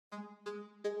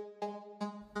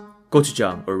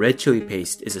Gochujang, or red chili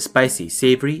paste, is a spicy,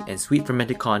 savory, and sweet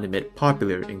fermented condiment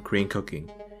popular in Korean cooking.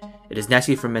 It is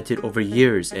naturally fermented over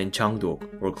years in changdok,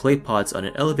 or clay pots on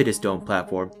an elevated stone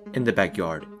platform in the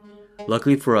backyard.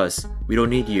 Luckily for us, we don't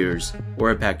need years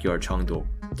or a backyard changdok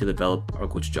to develop our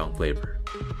gochujang flavor.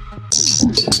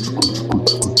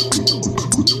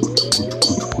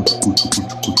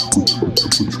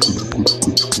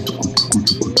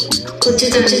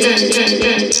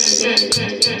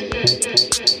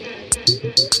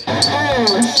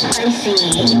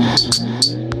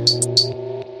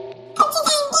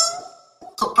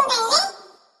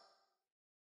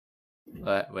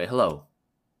 Wait, hello.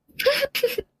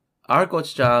 Our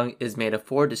gochujang is made of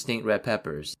 4 distinct red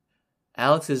peppers.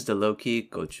 Alex is the low-key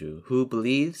gochu who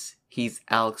believes he's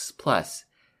Alex Plus,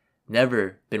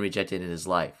 never been rejected in his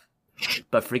life,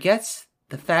 but forgets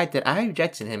the fact that I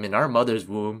rejected him in our mother's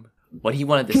womb when he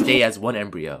wanted to stay as one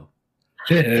embryo.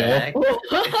 Yeah.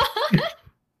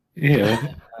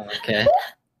 Okay.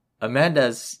 Amanda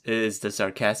is the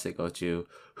sarcastic gochu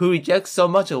who rejects so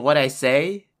much of what I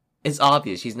say. It's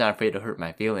obvious she's not afraid to hurt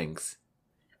my feelings.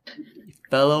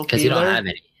 Fellow Because you don't feeler? have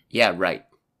any. Yeah, right.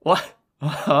 What?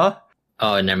 Huh?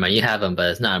 Oh, never mind. You have them, but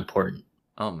it's not important.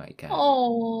 Oh my god.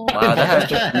 Oh. Wow,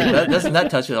 that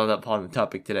touches on that part of the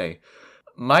topic today.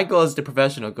 Michael is the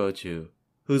professional gochu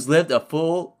who's lived a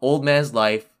full old man's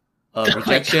life of Oh my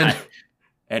rejection God.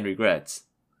 and regrets.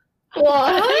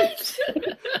 What?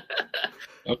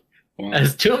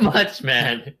 That's too much,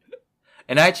 man.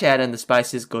 And I chat on the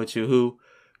spiciest gochu who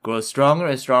grows stronger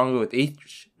and stronger with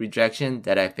each rejection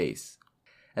that I face.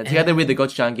 And together with the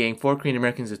Gochujang gang, 4 Korean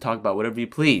Americans will talk about whatever you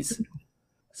please.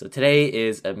 So today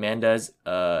is Amanda's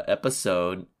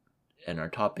episode, and our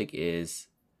topic is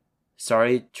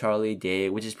Sorry Charlie Day,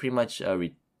 which is pretty much a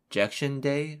rejection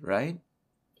day, right?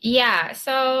 Yeah,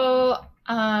 so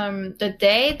the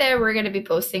day that we're going to be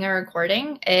posting our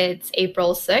recording, it's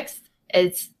April 6th.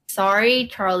 It's Sorry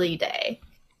Charlie Day.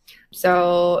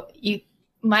 So you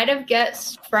might have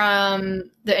guessed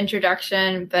from the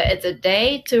introduction, but it's a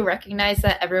day to recognize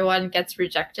that everyone gets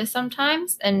rejected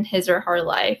sometimes in his or her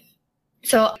life.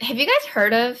 So have you guys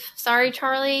heard of Sorry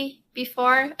Charlie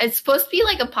before? It's supposed to be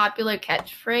like a popular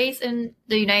catchphrase in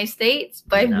the United States,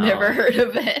 but I've No. never heard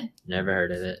of it. Never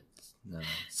heard of it. No.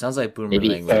 Sounds like boomer Maybe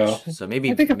language. so. So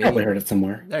maybe I think I've maybe, probably heard it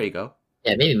somewhere. There you go.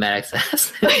 Yeah, maybe Maddox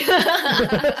has. He's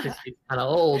kind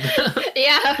of old.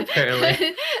 Yeah.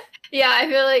 Apparently. Yeah, I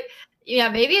feel like, yeah,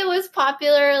 maybe it was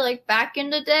popular like back in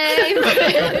the day.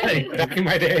 Back in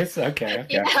my days, okay.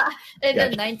 Yeah, in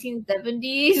Gotcha. the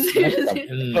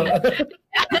 1970s.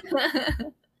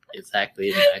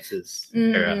 Exactly. Maddox's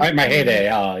era. My heyday,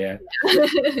 oh yeah.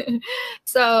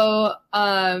 So,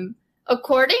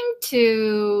 according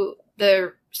to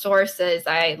the sources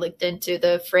I looked into,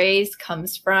 the phrase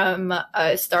comes from a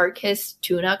Starkist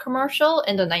tuna commercial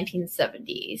in the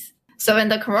 1970s. So in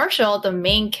the commercial, the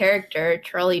main character,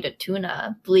 Charlie the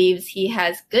tuna, believes he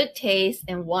has good taste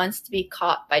and wants to be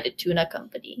caught by the tuna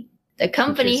company. The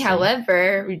company, Interesting.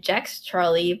 however, rejects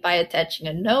Charlie by attaching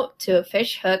a note to a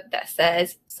fish hook that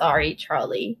says, "Sorry,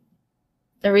 Charlie."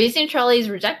 The reason Charlie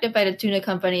is rejected by the tuna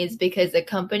company is because the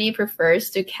company prefers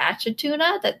to catch a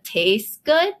tuna that tastes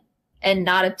good and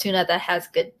not a tuna that has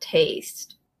good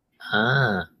taste.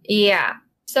 Ah. Yeah.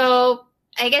 So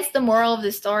I guess the moral of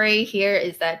the story here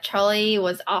is that Charlie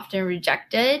was often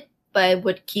rejected, but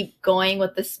would keep going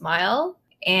with a smile,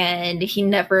 and he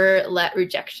never let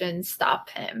rejection stop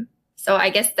him. So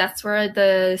I guess that's where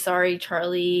the "Sorry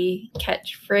Charlie"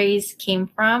 catchphrase came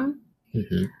from.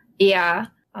 Mm-hmm. Yeah.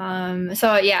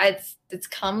 So yeah, it's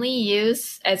commonly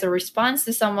used as a response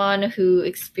to someone who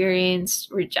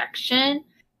experienced rejection,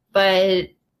 but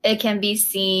it can be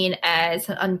seen as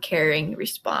an uncaring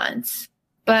response.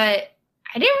 But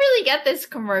I didn't really get this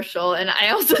commercial, and I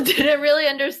also didn't really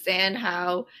understand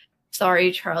how Sorry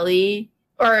Charlie,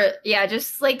 or yeah,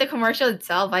 just like the commercial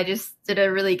itself, I just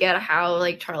didn't really get how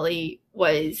like Charlie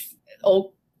was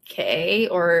okay,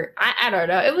 or I don't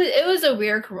know. It was a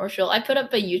weird commercial. I put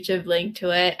up a YouTube link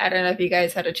to it. I don't know if you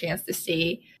guys had a chance to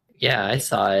see. Yeah, I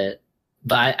saw it.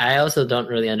 But I also don't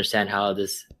really understand how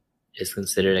this is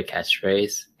considered a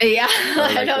catchphrase. Yeah, Or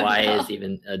I like don't why know. is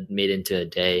even made into a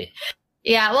day.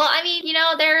 Yeah, well, I mean,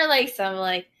 there are like some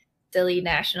like silly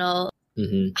national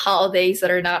Mm-hmm. holidays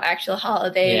that are not actual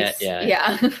holidays.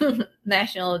 Yeah.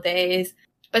 National days.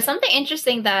 But something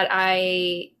interesting that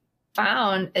I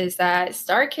found is that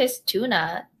Starkist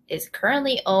Tuna is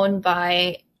currently owned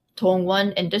by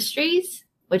Dongwon Industries,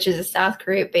 which is a South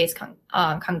Korea-based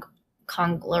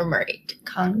conglomerate.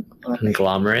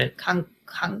 Conglomerate.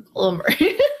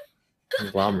 Conglomerate.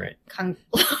 Conglomerate.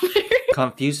 Conglomerate.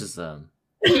 Confuses them.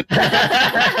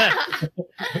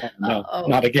 No, Uh-oh.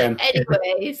 not again.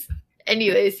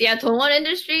 Anyways, yeah, Tongwon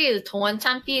Industry, Tongwon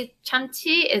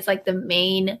Chamchi is like the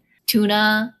main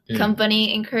tuna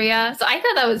company in Korea. So I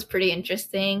thought that was pretty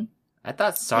interesting. I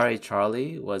thought Sorry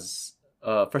Charlie was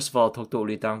first of all Tokto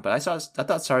Ulitang, but I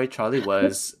thought Sorry Charlie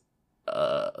was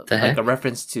like a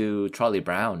reference to Charlie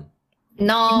Brown.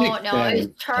 No, Makes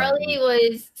sense. Charlie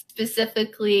was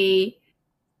specifically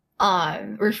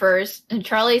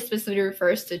Charlie specifically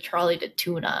refers to Charlie the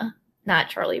tuna, not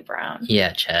Charlie Brown.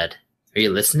 Yeah, Chad. Are you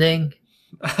listening?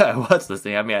 I was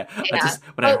listening. I mean, I just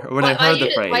when I heard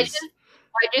the phrase.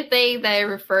 Why do you think they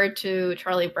referred to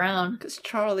Charlie Brown? Because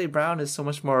Charlie Brown is so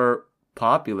much more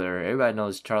popular. Everybody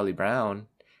knows Charlie Brown,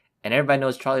 and everybody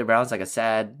knows Charlie Brown's like a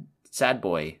sad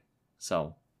boy.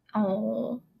 So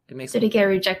Oh, it makes. did he get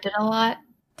rejected a lot?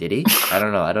 Did he? I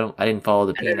don't know. I didn't follow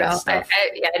the I don't know. Peanuts stuff.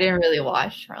 I didn't really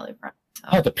watch Charlie Brown. So.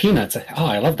 Oh, the Peanuts. Oh,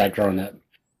 I love that growing up.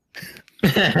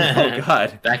 Oh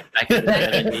God! Back in the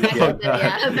 70s. Oh, God.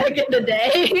 Yeah, back in the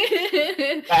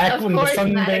day. Back Of when the course,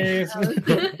 Sundays, Max.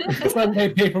 the Sunday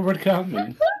paper would come.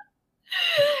 And...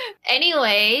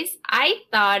 Anyways, I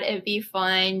thought it'd be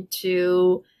fun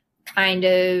to kind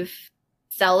of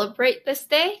celebrate this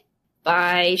day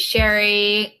by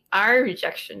sharing our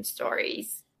rejection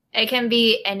stories. It can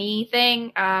be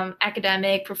anything,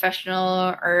 academic, professional,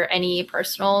 or any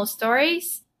personal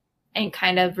stories, and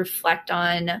kind of reflect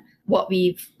on what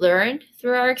we've learned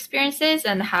through our experiences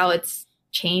and how it's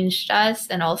changed us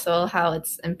and also how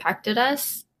it's impacted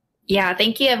us. Yeah,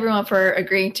 thank you everyone for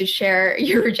agreeing to share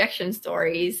your rejection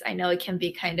stories. I know it can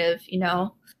be kind of,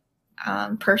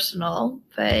 personal,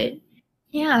 but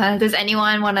yeah, does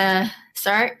anyone want to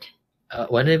start?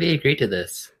 When did we agree to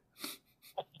this?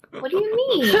 What do you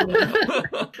mean?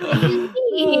 What do you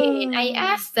mean? I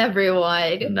asked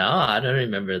everyone. No, I don't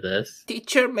remember this.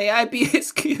 Teacher, may I be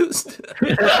excused?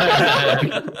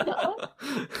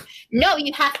 No,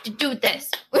 you have to do this.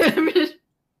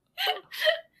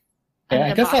 Yeah,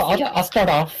 I guess I'll start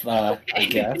off, I Okay.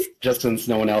 guess, just since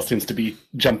no one else seems to be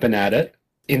jumping at it.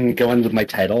 In going with my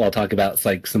title, I'll talk about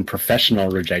like some professional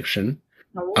rejection.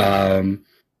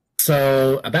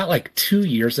 So about like 2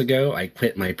 years ago, I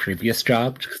quit my previous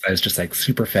job because I was just like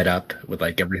super fed up with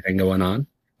like everything going on.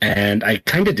 And I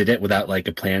kind of did it without like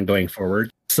a plan going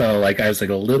forward. So like I was like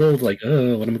a little like,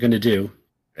 oh, what am I going to do?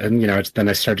 And, then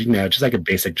I started, just like a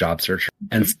basic job search.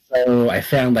 And so I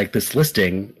found like this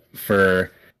listing for,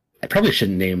 I probably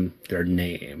shouldn't name their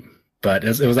name, but it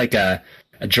was like a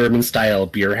German style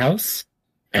beer house.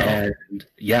 And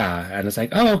and it's like,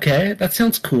 oh, okay, that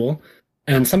sounds cool.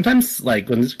 And sometimes, like,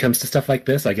 when it comes to stuff like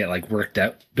this, I get, like, worked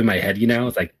out in my head,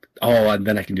 It's like, oh, and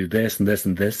then I can do this and this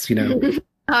and this,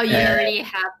 Oh, you already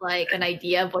have, like, an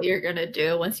idea of what you're going to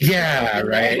do once you Yeah,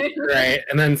 right.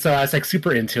 And then, so I was, like,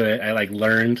 super into it. I, like,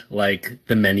 learned, like,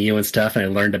 the menu and stuff, and I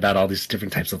learned about all these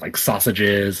different types of, like,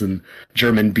 sausages and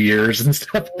German beers and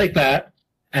stuff like that.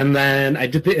 And then I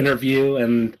did the interview,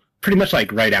 and pretty much,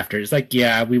 like, right after, it's like,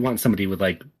 yeah, we want somebody with,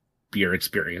 like, beer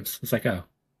experience. It's like, oh,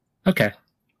 okay.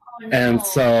 Oh, no. And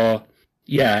so,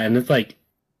 yeah, and it's like,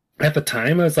 at the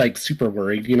time, I was like super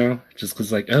worried, just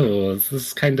because, like, oh, this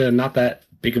is kind of not that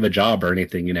big of a job or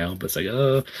anything, but it's like,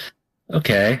 oh,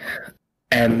 okay.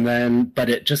 And then, but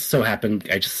it just so happened,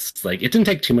 it didn't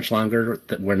take too much longer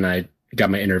when I got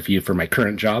my interview for my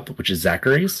current job, which is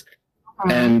Zachary's.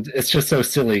 And it's just so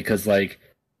silly because, like,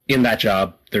 in that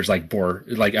job, there's like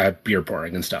beer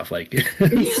pouring and stuff. Like,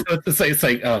 so it's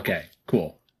like, oh, okay,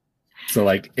 cool. So,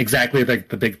 like, exactly like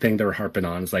the big thing they're harping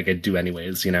on is like I do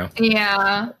anyways,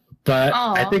 Yeah. But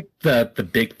Aw. I think the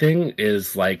big thing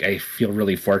is like I feel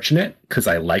really fortunate because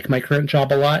I like my current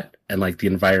job a lot and like the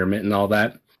environment and all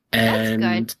that. And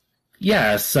That's good.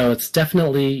 yeah, so it's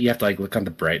definitely you have to like look on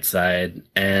the bright side,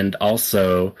 and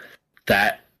also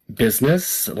that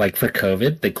business like for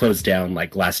COVID they closed down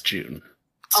like last June.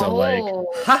 So like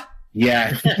Ha!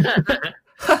 yeah.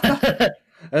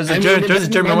 There's a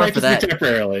German word for that.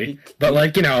 Temporarily, but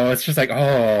like it's just like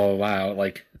oh wow,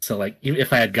 like so like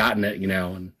if I had gotten it,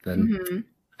 then Mhm.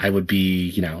 I would be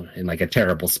in like a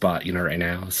terrible spot, right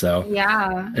now. So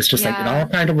Yeah. it's just like it all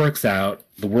kind of works out.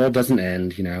 The world doesn't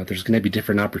end, there's going to be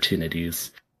different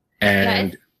opportunities,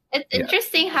 and It's Yeah.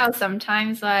 interesting how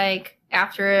sometimes, like,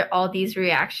 after all these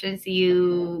reactions,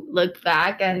 you look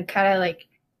back and kind of like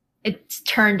it's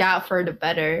turned out for the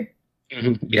better.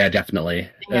 yeah, definitely.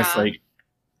 It's Yeah. like,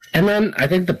 and then I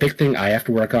think the big thing I have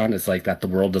to work on is like that the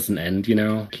world doesn't end. You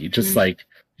just Mhm. you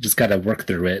just got to work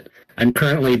through it. I'm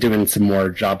currently doing some more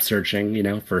job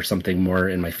searching, for something more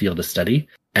in my field of study.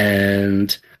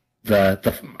 And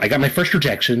I got my first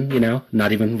rejection,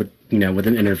 not even with with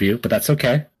an interview, but that's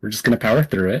okay. We're just gonna power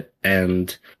through it.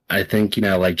 And I think,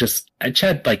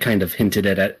 Chad like kind of hinted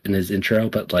at it in his intro,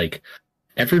 but like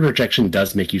every rejection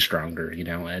does make you stronger,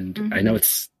 and I know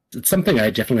it's something I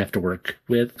definitely have to work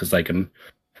with because like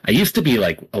I used to be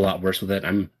like a lot worse with it.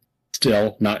 I'm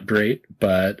still not great,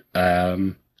 but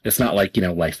it's not like,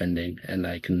 life ending, and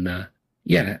I can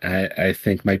I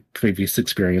think my previous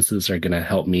experiences are going to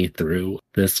help me through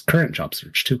this current job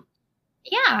search too.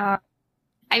 Yeah.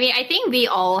 I mean, I think we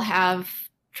all have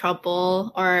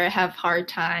trouble or have hard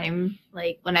time,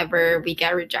 like whenever we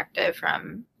get rejected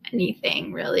from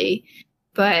anything really.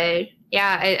 But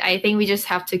yeah, I think we just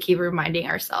have to keep reminding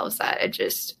ourselves that it's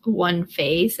just one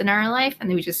phase in our life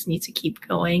and we just need to keep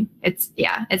going. It's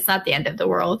not the end of the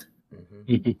world.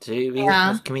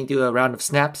 So can we do a round of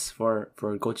snaps for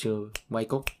Gochu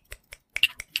Michael?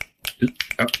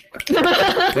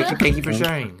 Thank you for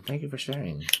sharing. Thank you for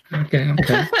sharing. Okay.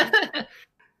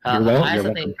 I have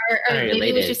something or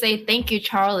maybe we should say thank you,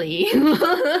 Charlie.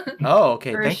 Oh,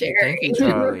 okay. For Thank sharing. you,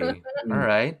 Charlie. All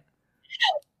right.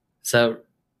 So,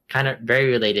 kind of very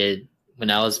related.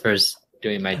 When I was first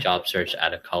doing my job search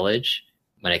out of college,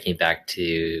 when I came back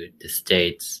to the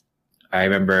States, I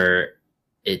remember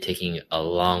it taking a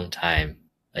long time,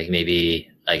 like maybe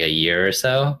like a year or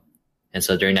so. And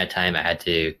so during that time, I had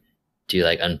to do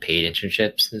like unpaid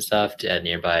internships and stuff at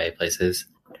nearby places.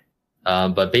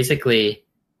 But basically,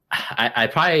 I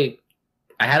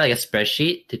had like a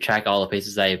spreadsheet to track all the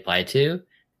places I applied to,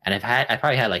 and I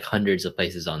probably had like hundreds of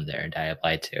places on there that I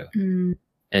applied to.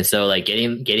 And so like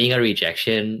getting a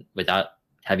rejection without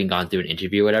having gone through an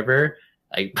interview or whatever,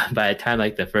 like by the time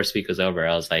like the first week was over,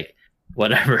 I was like,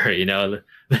 whatever,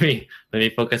 let me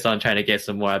focus on trying to get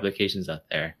some more applications out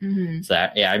there. So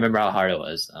I remember how hard it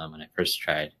was when I first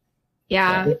tried.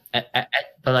 Yeah.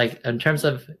 But like in terms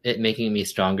of it making me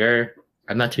stronger,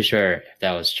 I'm not too sure if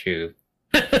that was true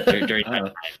during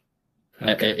that time.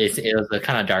 Okay. It was a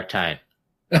kind of dark time.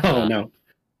 Oh no.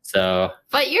 So,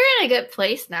 But you're in a good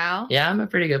place now. yeah, I'm in a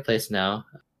pretty good place now.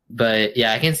 But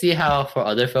yeah, I can see how for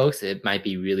other folks it might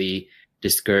be really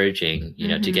discouraging,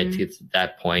 to get to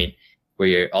that point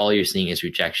where all you're seeing is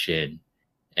rejection,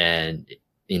 and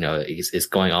it's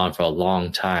going on for a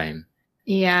long time.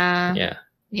 Yeah.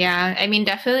 I mean,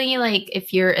 definitely, like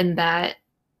if you're in that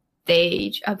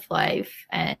stage of life,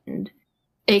 and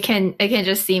it can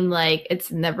just seem like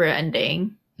it's never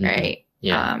ending, right?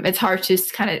 Yeah. It's hard to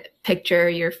kind of picture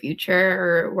your future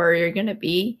or where you're gonna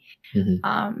be.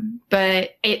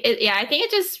 But I think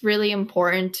it's just really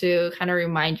important to kind of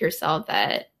remind yourself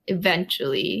that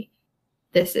eventually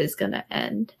this is gonna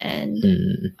end,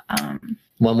 and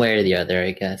one way or the other,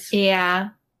 I guess. Yeah.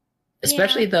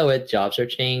 Especially though with job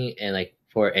searching and like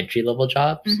for entry level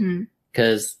jobs,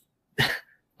 because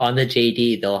on the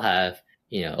JD they'll have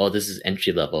this is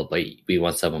entry level, but we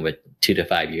want someone with 2 to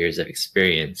 5 years of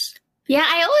experience. Yeah,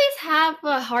 I always have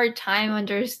a hard time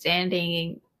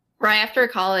understanding. Right after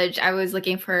college, I was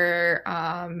looking for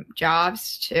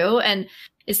jobs too. And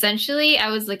essentially, I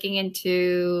was looking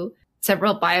into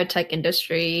several biotech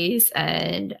industries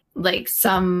and like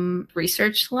some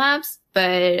research labs.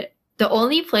 But the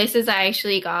only places I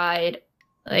actually got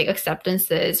like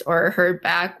acceptances or heard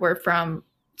back were from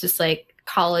just like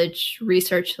college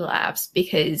research labs,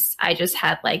 because I just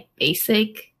had like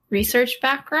basic research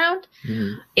background.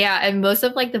 Yeah, and most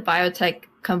of like the biotech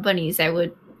companies, they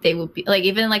would be like,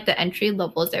 even like the entry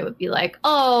levels, they would be like,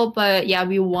 oh, but yeah,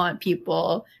 we want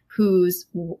people who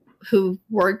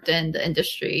worked in the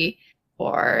industry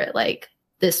for like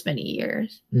this many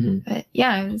years. But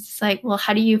yeah, it's like, well,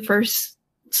 how do you first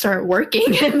start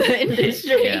working in the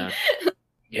industry?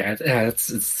 Yeah,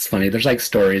 it's funny. There's like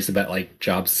stories about like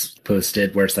jobs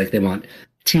posted where it's like they want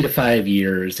 2 to 5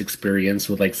 years experience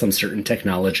with like some certain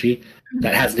technology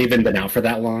that hasn't even been out for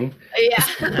that long.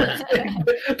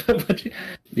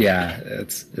 Yeah,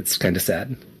 it's kind of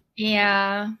sad.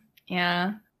 Yeah.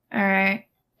 All right.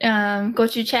 Go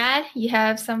to Chad. You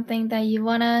have something that you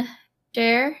want to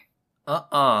share?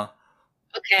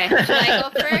 Okay. Should I go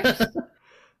first?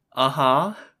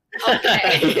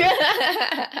 Okay.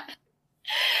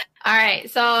 All right.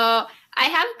 So I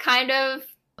have kind of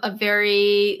a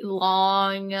very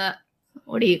long,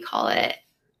 what do you call it?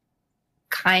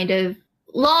 Kind of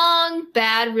long,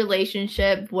 bad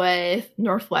relationship with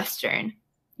Northwestern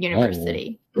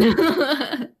University.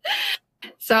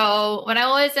 So when I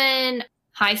was in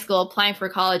high school applying for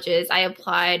colleges, I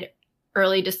applied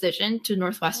early decision to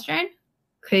Northwestern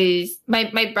because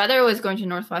my brother was going to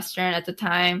Northwestern at the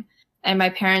time, and my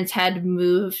parents had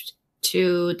moved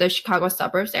to the Chicago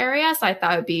suburbs area. So I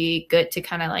thought it'd be good to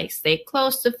kind of like stay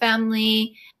close to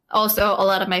family also a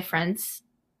lot of my friends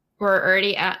were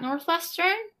already at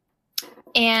Northwestern.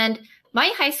 And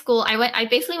my high school, I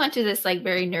basically went to this like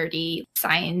very nerdy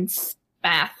science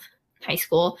math high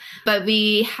school, but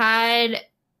we had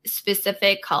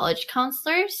specific college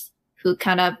counselors who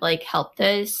kind of like helped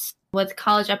us with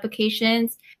college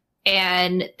applications,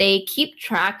 and they keep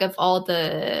track of all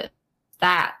the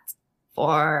stats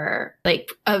for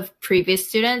like of previous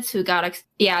students who got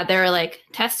there are like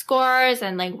test scores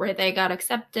and like where they got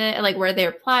accepted, like where they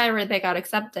applied, where they got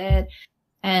accepted,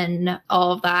 and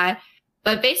all of that.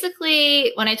 But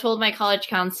basically, when I told my college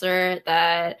counselor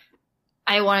that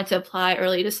I wanted to apply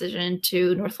early decision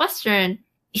to Northwestern,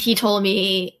 he told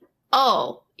me,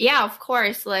 "Oh, yeah, of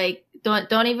course. Like,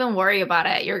 don't even worry about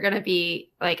it. You're gonna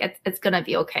be like, it's gonna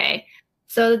be okay."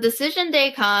 So the decision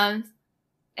day comes,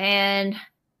 and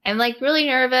I'm like really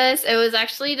nervous. It was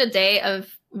actually the day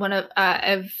of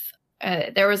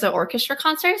there was an orchestra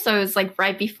concert, so it was like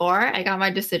right before I got my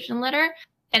decision letter,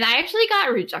 and I actually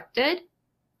got rejected.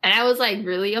 And I was like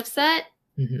really upset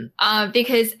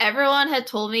because everyone had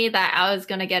told me that I was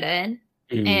gonna get in,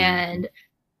 and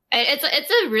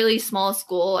it's a really small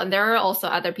school, and there are also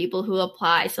other people who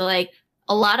apply. So like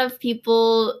a lot of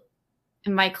people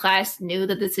in my class knew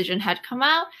the decision had come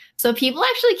out, so people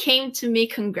actually came to me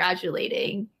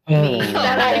congratulating me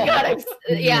that I got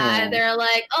and they're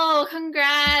like, "Oh,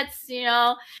 congrats," you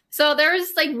know. So there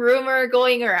was like rumor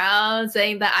going around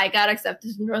saying that I got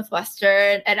accepted to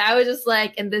Northwestern, and I was just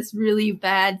like in this really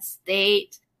bad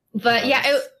state. But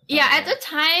at the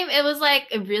time it was like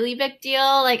a really big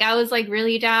deal. Like I was like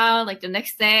really down. Like the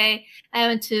next day I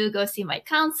went to go see my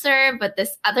counselor, but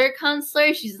this other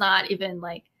counselor, she's not even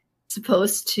like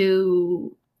supposed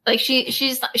to, like she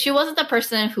wasn't the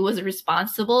person who was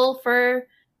responsible for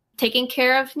taking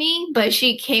care of me, but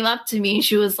she came up to me and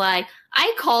she was like,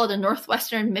 "I called the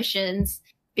Northwestern admissions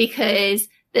because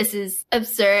this is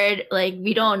absurd. Like,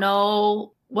 we don't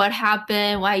know what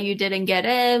happened, why you didn't get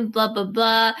in, blah, blah,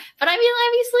 blah." But I mean,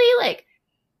 obviously, like,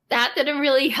 that didn't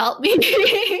really help me.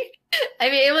 I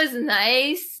mean, it was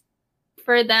nice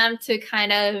for them to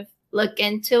kind of look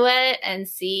into it and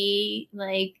see,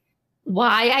 like,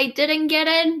 why I didn't get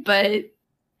in, but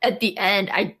at the end,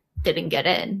 I didn't get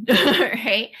in,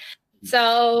 right?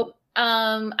 So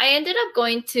I ended up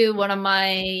going to one of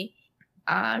my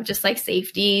just like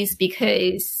safeties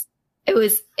because it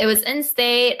was in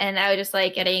state, and I was just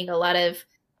like getting a lot of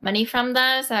money from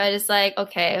them. So I was just like,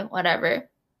 okay, whatever.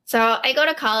 So I go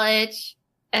to college,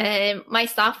 and my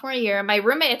sophomore year, my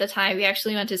roommate at the time, we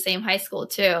actually went to the same high school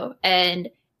too, and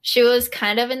she was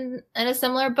kind of in a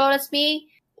similar boat as me,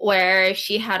 where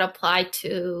she had applied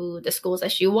to the schools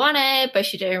that she wanted, but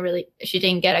she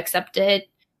didn't get accepted.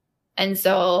 And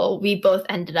so we both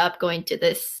ended up going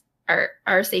to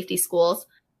our safety schools,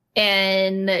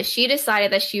 and she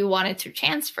decided that she wanted to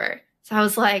transfer. So I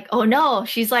was like, oh no,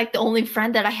 she's like the only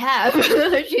friend that I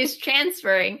have. She's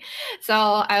transferring. So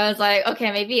I was like,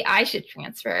 okay, maybe I should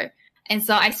transfer. And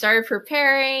so I started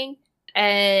preparing,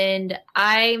 and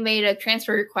I made a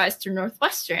transfer request to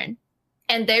Northwestern.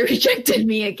 And they rejected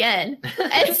me again.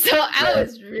 And so I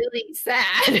was really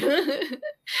sad.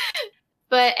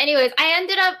 But anyways, I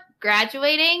ended up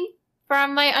graduating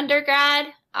from my undergrad.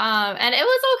 And it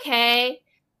was okay.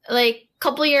 Like a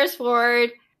couple years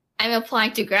forward, I'm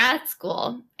applying to grad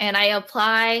school. And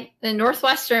the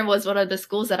Northwestern was one of the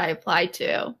schools that I applied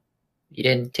to. You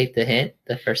didn't take the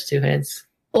first two hints?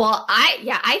 Well,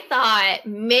 I thought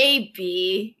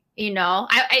maybe, you know,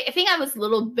 I think I was a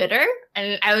little bitter,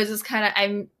 and I was just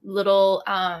I'm little,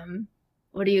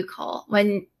 what do you call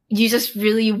when you just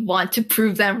really want to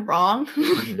prove them wrong?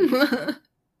 So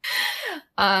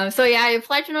yeah, I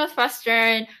applied to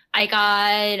Northwestern. I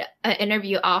got an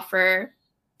interview offer.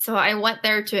 So I went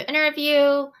there to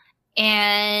interview,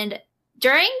 and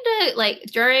during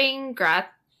grad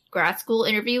school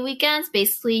interview weekends,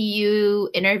 basically you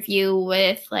interview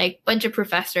with like a bunch of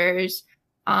professors.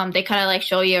 They kind of like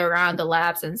show you around the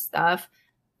labs and stuff.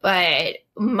 But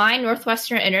my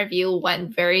Northwestern interview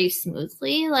went very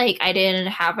smoothly. Like I didn't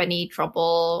have any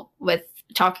trouble with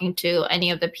talking to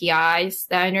any of the PIs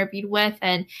that I interviewed with.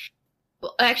 And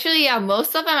actually, yeah,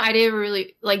 most of them I didn't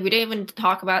really like. We didn't even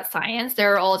talk about science. They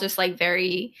were all just like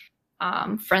very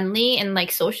friendly and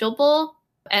like sociable.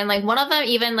 And like one of them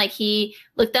even like he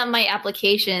looked at my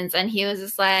applications and he was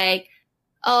just like,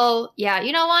 "Oh yeah,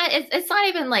 you know what? It's not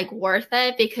even like worth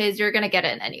it because you're gonna get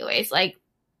it anyways. Like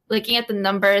looking at the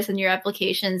numbers in your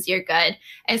applications, you're good."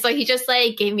 And so he just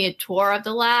like gave me a tour of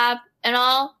the lab and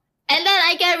all, and then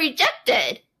I get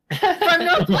rejected from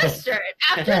Northwestern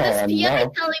after this PI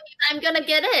telling me I'm gonna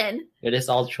get in. It is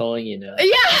all trolling, you know.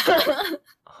 Yeah.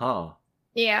 Huh.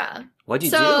 Yeah. What'd you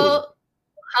So,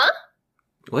 do?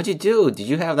 What'd you do? Did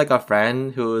you have like a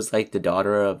friend who was like the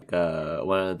daughter of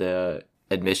one of the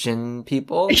admission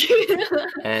people?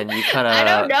 And you kind of... I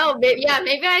don't know. Maybe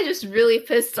I just really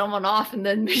pissed someone off in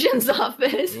the admissions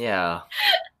office. Yeah.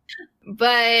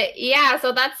 But yeah,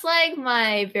 so that's like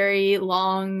my very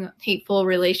long hateful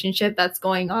relationship that's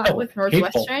going on with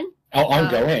Northwestern.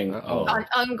 Ongoing.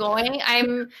 Ongoing.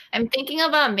 I'm thinking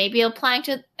about maybe applying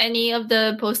to any of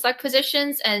the postdoc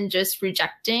positions and just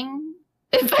rejecting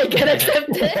if I get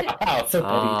accepted. Wow, so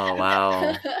funny. Oh,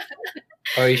 wow.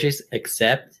 Or you should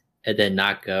accept and then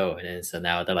not go, and then so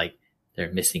now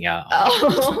they're missing out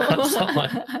on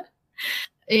someone.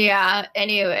 Yeah.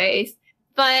 Anyways,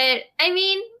 but I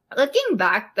mean, looking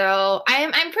back though,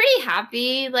 I'm pretty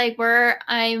happy like where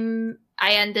I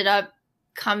ended up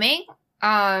coming.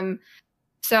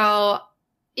 So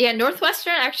yeah,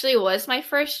 Northwestern actually was my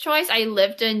first choice. I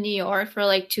lived in New York for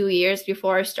like 2 years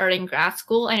before starting grad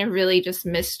school, and I really just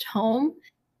missed home.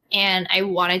 And I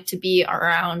wanted to be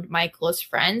around my close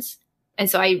friends. And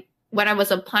so when I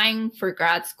was applying for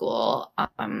grad school,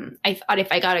 I thought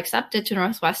if I got accepted to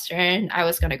Northwestern, I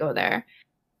was going to go there.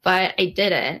 But I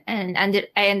didn't. And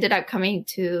I ended up coming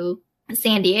to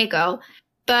San Diego.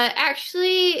 But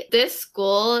actually, this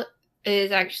school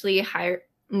is actually higher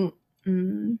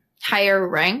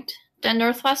ranked than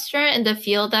Northwestern in the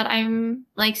field that I'm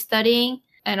like studying,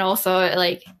 and also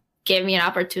like gave me an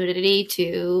opportunity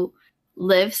to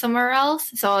live somewhere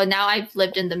else. So now I've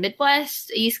lived in the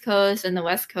Midwest, East Coast, and the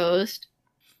West Coast.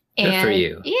 And good for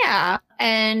you. Yeah,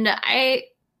 and I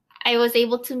was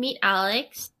able to meet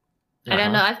Alex. I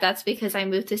don't know if that's because I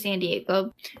moved to San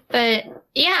Diego, but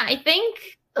yeah, I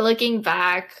think looking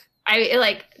back, I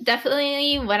like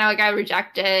definitely when I got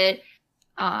rejected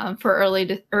for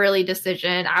early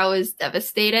decision, I was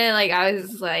devastated. Like I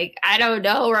was like, I don't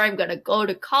know where I'm gonna go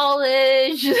to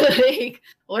college. Like,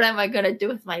 what am I gonna do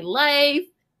with my life?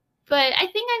 But I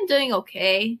think I'm doing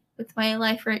okay with my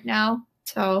life right now.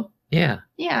 So yeah.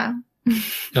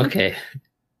 Okay.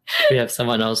 We have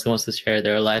someone else who wants to share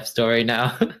their life story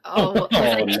now. Oh, was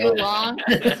it too long?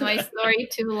 Is my story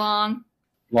too long?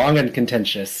 Long and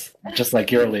contentious, just like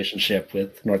your relationship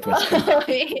with Northwestern.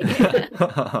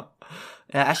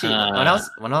 Yeah, actually,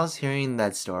 when I was hearing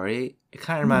that story, it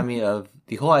kind of reminded me of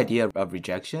the whole idea of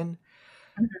rejection.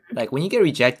 Like when you get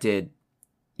rejected,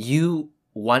 you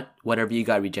want whatever you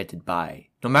got rejected by,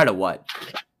 no matter what.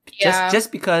 Yeah.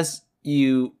 Just because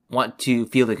you want to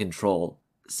feel the control.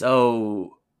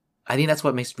 So I think that's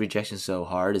what makes rejection so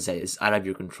hard, is that it's out of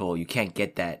your control. You can't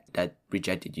get that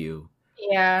rejected you.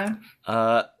 Yeah.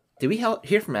 Did we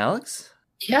hear from Alex?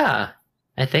 Yeah,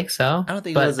 I think so. I don't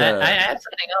think but it was I have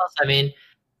something else. I mean,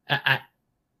 I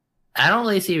don't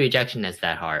really see rejection as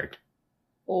that hard.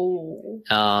 Oh.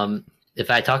 If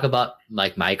I talk about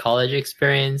like my college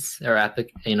experience or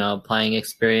applying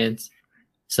experience,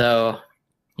 so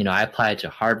I applied to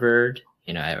Harvard.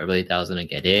 I really thought I was going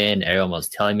to get in. Everyone was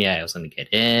telling me I was going to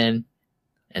get in,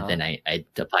 and then I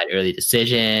applied early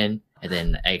decision, and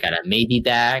then I got a maybe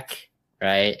back.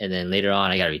 Right. And then later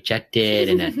on I got rejected,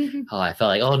 and then, I felt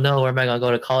like, oh no, where am I going to go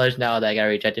to college now that I got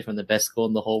rejected from the best school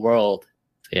in the whole world?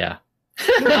 So, yeah.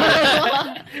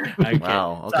 Okay.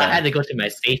 Wow. Okay. So I had to go to my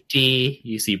safety,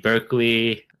 UC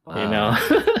Berkeley, Wow.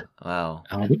 Wow.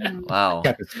 Wow.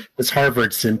 Got this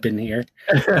Harvard simp in here.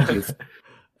 Can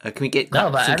we get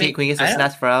No, but can we get some I-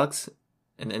 snaps for Alex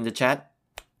in the chat?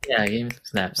 Yeah, give me some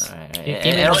snaps. All right. Give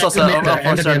And me also, one. of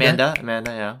course, Amanda.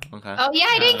 Yeah. Okay. Oh yeah,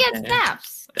 I didn't get Okay.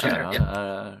 snaps.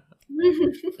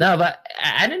 No, but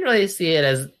I didn't really see it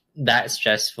as that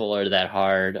stressful or that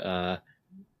hard.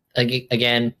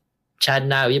 Again, Chad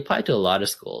and I, we applied to a lot of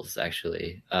schools,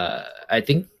 actually. I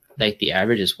think like the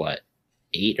average is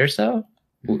 8 or so?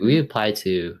 We applied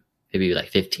to maybe like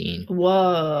 15.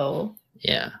 Whoa.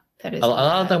 Yeah. That is A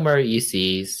lot of them were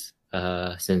UCs,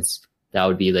 since that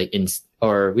would be like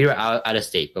or we were out of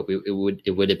state, but it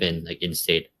would have been like in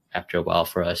state after a while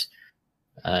for us.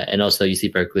 And also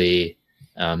UC Berkeley,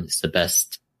 is the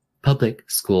best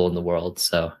public school in the world.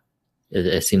 So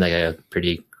it seemed like a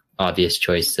pretty obvious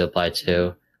choice to apply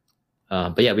to.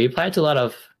 But yeah, we applied to a lot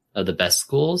of the best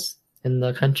schools in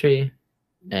the country,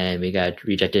 and we got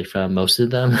rejected from most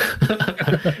of them.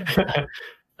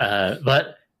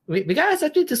 But we got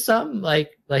accepted to some,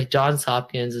 like Johns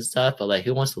Hopkins and stuff, but like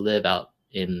who wants to live out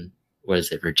in,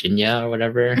 Virginia or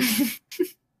whatever?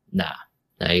 Nah.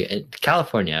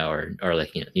 California or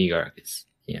like, New York is,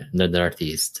 the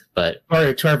Northeast. But All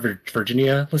right, to our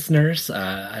Virginia listeners,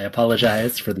 I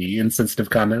apologize for the insensitive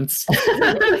comments.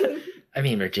 I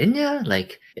mean, Virginia,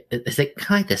 like, is it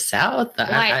kind of like the South?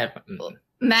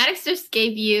 Maddox just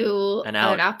gave you An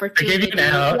out. opportunity. I gave you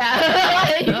an out.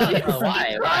 Yeah. No,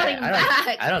 why?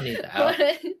 I don't need the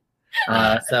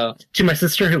out. So, To my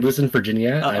sister who lives in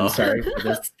Virginia, Uh-oh. I'm sorry for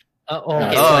this. okay. Oh,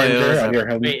 slander yeah, on your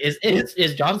home. Wait,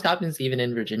 is Johns Hopkins even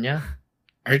in Virginia?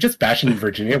 Are you just bashing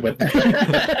Virginia with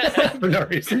for no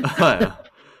reason?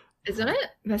 Isn't it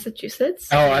Massachusetts?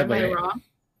 Oh, Am I wrong?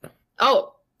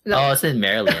 Oh, Oh, it's in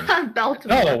Maryland.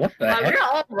 Baltimore. Oh, what the Wow, heck? we're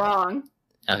all wrong.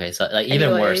 Okay, so like even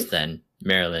Anyways. worse than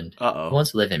Maryland. Who Uh-oh.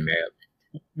 wants to live in Maryland?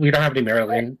 We don't have any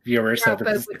Maryland viewers, so Yeah, this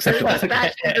but is we're acceptable. just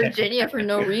bashing Virginia for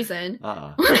no reason.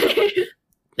 Uh-oh.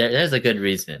 There's a good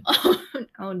reason.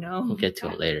 Oh no. We'll get to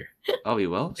it later. Oh, we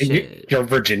will? You- Shit. Your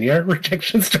Virginia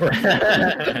rejection story.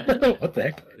 What the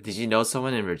heck? Did you know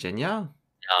someone in Virginia?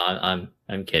 No,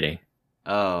 I'm kidding.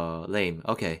 Oh, lame.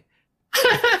 Okay.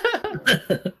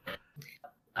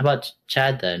 How about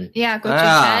Chad then? Yeah, go to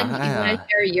Ah, Chad. You ah. want to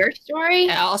share your story?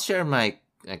 Yeah, I'll share my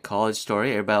college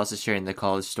story. Everybody else is sharing the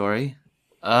college story.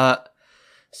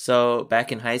 So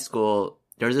back in high school,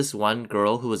 there was this one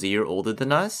girl who was a year older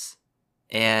than us,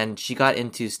 and she got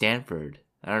into Stanford.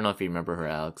 I don't know if you remember her,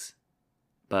 Alex,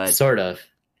 but Sort of.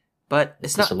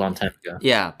 it's Just not. a long time ago.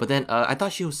 Yeah, but then I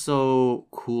thought she was so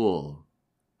cool.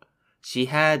 She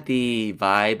had the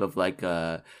vibe of like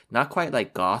not quite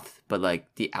like goth, but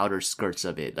like the outer skirts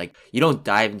of it. Like you don't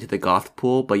dive into the goth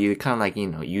pool, but you kind of like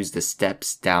use the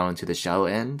steps down to the shallow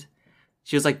end.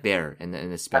 She was like there in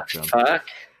the spectrum. Fuck.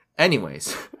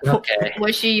 Anyways, Okay.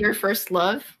 Was she your first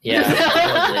love? Yeah.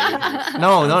 probably.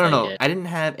 no. Sounds like it. I didn't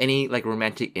have any like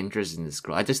romantic interest in this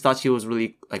girl. I just thought she was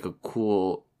really like a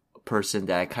cool person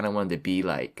that I kind of wanted to be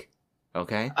like.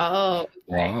 Okay. Oh,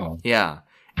 Wow. Yeah.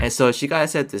 And so she got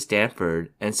accepted to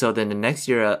Stanford. And so then the next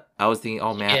year, I was thinking,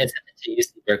 oh man, Yeah, it's to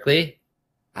UC Berkeley.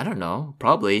 I don't know.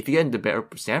 Probably. If you get into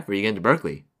Stanford, you get into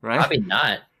Berkeley, right? Probably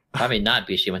not. Probably not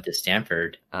because she went to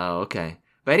Stanford. Oh, okay.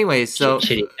 But anyway, so... Shitty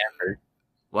Stanford.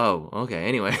 Whoa, okay.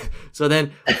 Anyway. So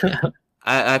then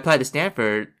I applied to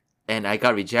Stanford and I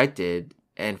got rejected.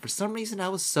 And for some reason, I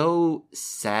was so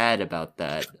sad about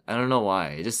that. I don't know why.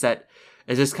 It just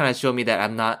kind of showed me that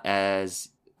I'm not as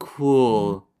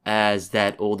cool as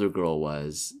that older girl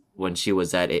was when she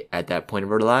was at that point of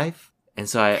her life. And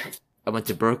so I went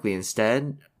to Berkeley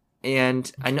instead. And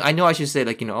I know I should say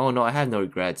like, oh no, I have no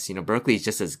regrets. Berkeley is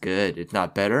just as good, if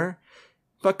not better.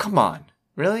 But come on,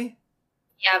 really?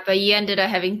 yeah, but you ended up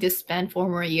having to spend 4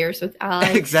 more years with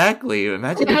Alex. Exactly.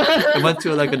 Imagine if I went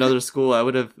to like another school, I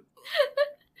would have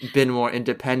been more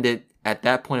independent at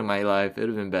that point in my life. It would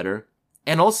have been better.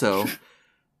 And also,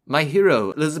 my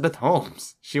hero, Elizabeth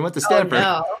Holmes, she went to Oh Stanford.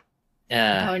 no.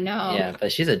 Yeah. Oh no. Yeah,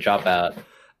 but she's a dropout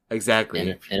Exactly.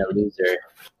 and a loser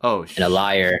Oh, and a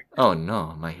liar oh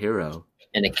no, my hero.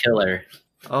 and a killer.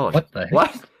 Oh, What the heck?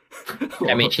 what?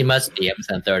 I mean, she must be. I'm just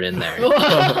gonna throw it in there.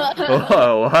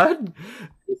 Oh, what?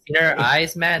 You seen her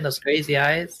eyes, man? Those crazy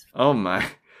eyes. Oh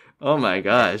my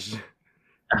gosh.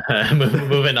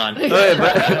 Moving on. Okay,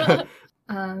 but-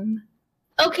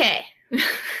 Okay.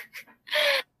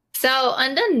 So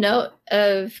on the note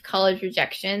of college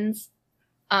rejections,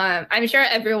 I'm sure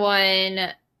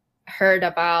everyone heard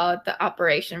about the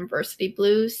Operation Varsity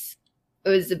Blues. It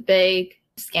was a big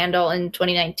scandal in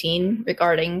 2019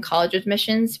 regarding college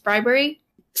admissions bribery.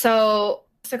 So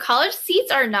college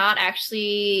seats are not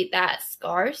actually that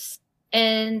scarce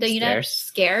in the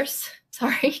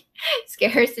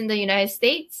scarce in the United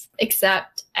States,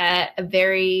 except at a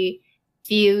very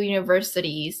few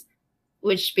universities,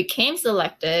 which became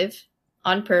selective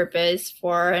on purpose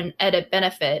for an added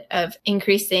benefit of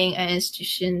increasing an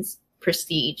institution's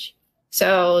prestige.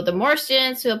 So the more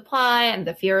students who apply and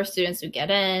the fewer students who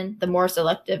get in, the more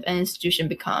selective an institution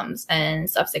becomes, and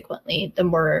subsequently, the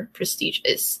more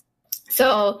prestigious.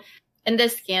 So in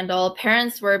this scandal,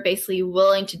 parents were basically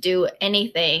willing to do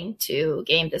anything to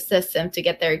game the system to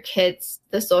get their kids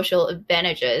the social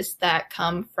advantages that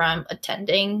come from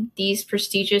attending these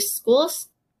prestigious schools,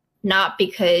 not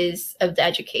because of the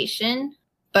education,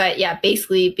 but yeah,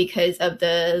 basically because of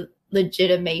the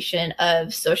legitimation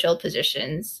of social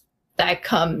positions that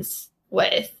comes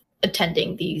with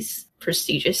attending these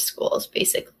prestigious schools,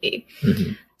 basically.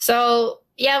 Mhm. So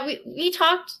yeah, we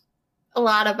talked a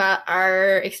lot about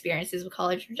our experiences with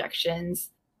college rejections,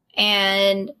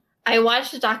 and I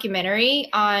watched a documentary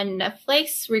on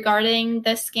Netflix regarding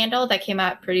this scandal that came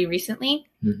out pretty recently.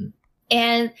 Mhm.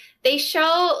 And they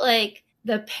show like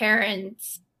the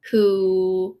parents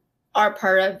who are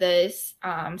part of this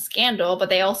scandal, but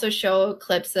they also show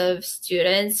clips of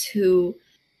students who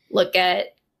look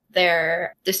at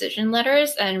their decision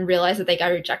letters and realized that they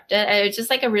got rejected. And it was just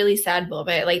like a really sad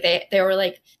moment. Like they were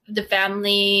like the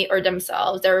family or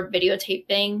themselves, they were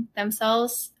videotaping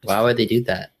themselves. Why would they do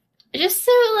that? Just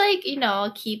to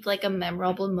like, keep like a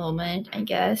memorable moment, I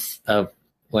guess. Of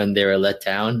when they were let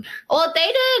down? Well, they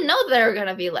didn't know they were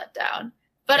gonna be let down.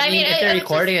 But I mean, if they're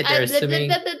recording it, they're assuming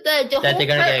that they're gonna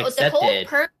get accepted. The whole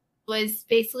purpose was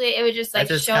basically, it was just like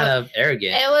that's just kind of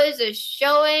arrogant. It was just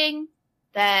showing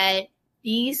that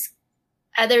these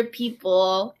other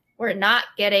people were not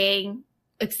getting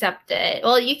accepted.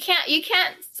 Well, you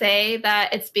can't say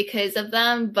that it's because of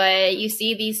them, but you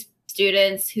see these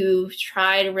students who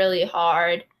tried really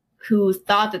hard, who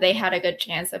thought that they had a good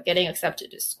chance of getting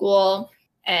accepted to school,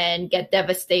 and get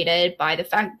devastated by the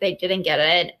fact that they didn't get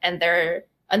it. And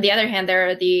on the other hand, there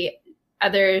are the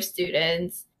other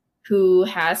students who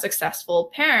have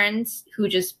successful parents who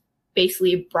just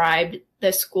basically bribed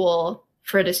the school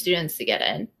for the students to get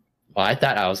in. Well, I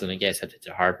thought I was going to get accepted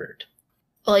to Harvard.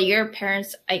 Well, your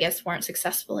parents, I guess, weren't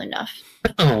successful enough.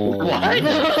 Oh, what?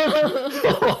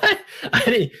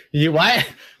 What?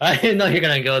 I didn't know you're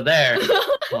going to go there.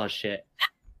 Oh, shit.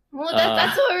 Well,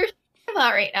 that's what we're talking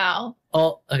about right now.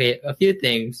 Oh, okay. A few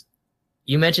things.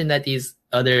 You mentioned that these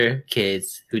other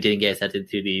kids who didn't get accepted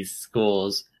to these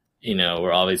schools,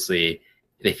 were obviously,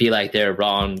 they feel like they're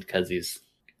wrong because these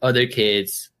other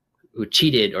kids who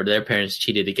cheated or their parents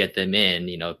cheated to get them in,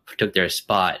 took their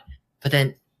spot. But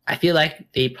then I feel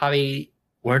like they probably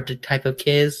weren't the type of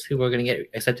kids who were going to get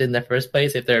accepted in the first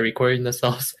place if they're recording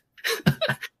themselves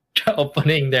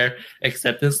opening their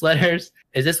acceptance letters.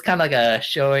 It's just kind of like a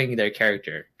showing their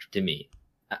character to me.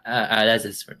 That's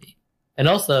just for me. And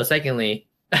also, secondly,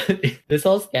 this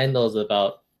whole scandal is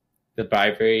about the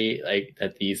bribery, like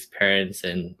that these parents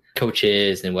and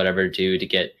coaches and whatever do to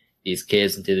get these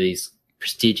kids into these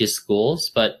prestigious schools.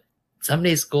 But some of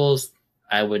these schools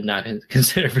I would not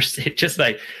consider prestigious,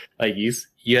 like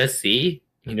USC,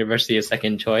 University of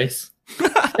Second Choice. Is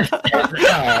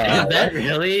that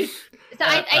really? So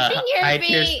I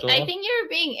think you're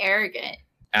being arrogant.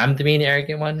 I'm the being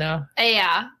arrogant one now.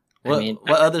 Yeah. What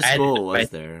other school was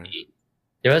there?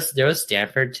 There was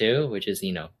Stanford too, which is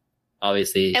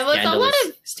obviously it was a lot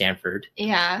of Stanford.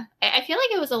 Yeah, I feel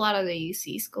like it was a lot of the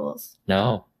UC schools.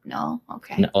 No,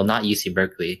 okay. No, well, not UC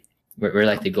Berkeley. We're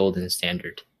like the golden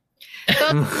standard.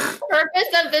 So the purpose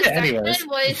of this section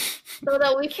was so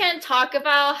that we can talk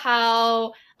about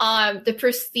how the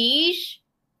prestige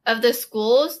of the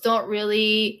schools don't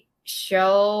really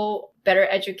show better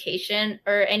education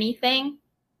or anything.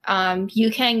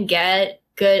 You can get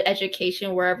good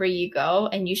education wherever you go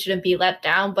and you shouldn't be let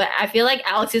down. But I feel like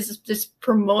Alex is just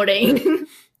promoting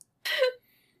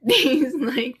these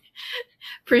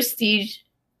prestigious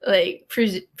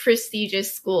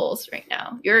schools right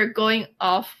now. You're going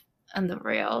off on the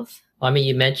rails. Well, I mean,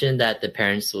 you mentioned that the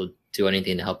parents will do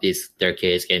anything to help their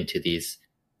kids get into these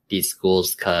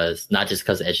schools not just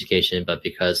because of education, but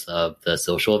because of the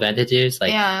social advantages,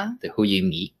 like the who you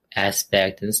meet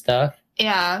aspect and stuff.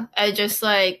 Yeah, and just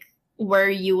like where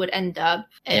you would end up.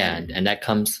 And that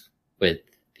comes with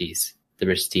the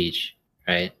prestige,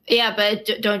 right? Yeah, but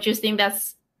don't you think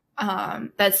that's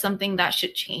something that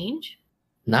should change?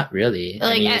 Not really.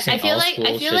 Like I feel like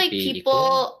people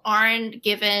equal? Aren't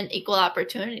given equal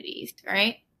opportunities,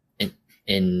 right?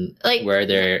 In like where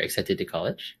they're accepted to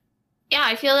college. Yeah,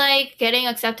 I feel like getting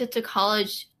accepted to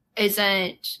college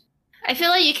isn't. I feel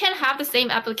like you can have the same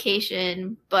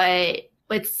application, but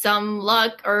with some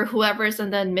luck or whoever's on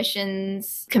the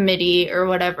admissions committee or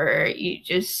whatever, you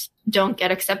just don't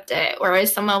get accepted.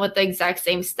 Whereas someone with the exact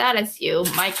same status you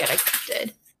might get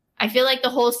accepted. I feel like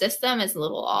the whole system is a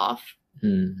little off.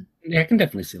 Yeah, I can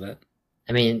definitely see that.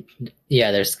 I mean,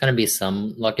 yeah, there's going to be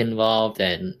some luck involved.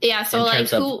 And yeah, so like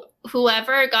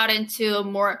whoever got into a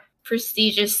more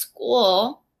prestigious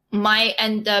school might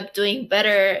end up doing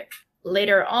better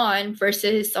later on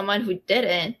versus someone who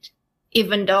didn't,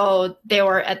 even though they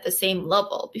were at the same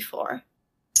level before.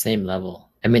 Same level.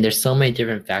 I mean, there's so many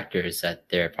different factors that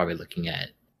they're probably looking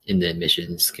at in the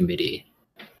admissions committee.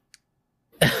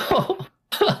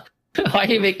 Why are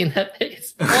you making that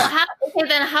face? Well,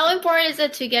 then how important is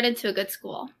it to get into a good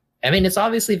school? I mean, it's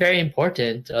obviously very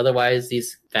important. Otherwise,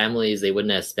 these families, they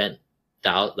wouldn't have spent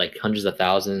like hundreds of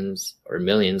thousands or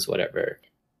millions, whatever.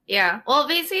 Yeah. Well,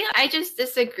 basically, I just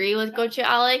disagree with Coach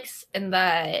Alex in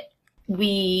that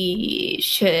we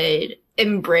should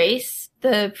embrace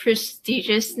the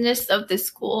prestigiousness of the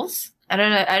schools. I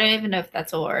don't know. I don't even know if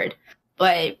that's a word.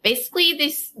 But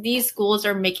basically, these schools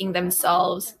are making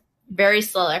themselves very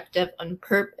selective on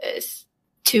purpose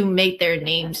to make their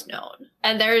names known.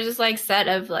 And there's this like set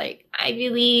of like Ivy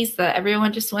Leagues that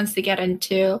everyone just wants to get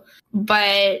into.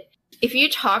 But if you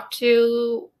talk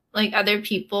to like other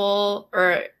people,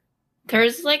 or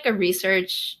there's like a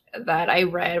research that I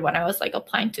read when I was like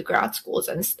applying to grad schools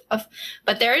and stuff,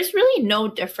 but there is really no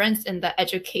difference in the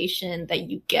education that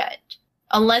you get.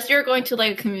 Unless you're going to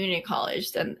like a community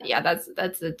college, then yeah,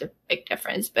 that's a big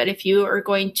difference. But if you are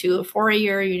going to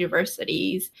 4-year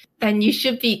universities, then you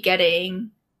should be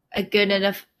getting a good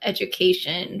enough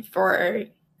education for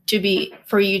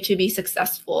you to be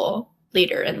successful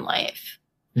later in life.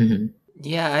 Mm-hmm.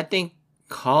 Yeah, I think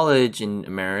college in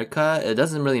America, it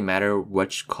doesn't really matter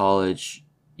which college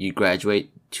you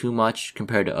graduate too much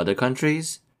compared to other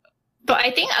countries. But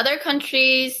I think other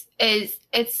countries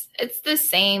it's the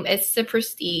same. It's the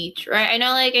prestige, right? I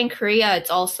know like in Korea, it's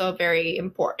also very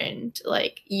important.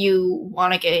 Like you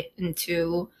want to get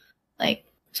into like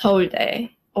Seouldae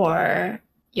or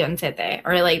Yonsei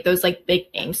or like those like big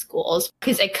name schools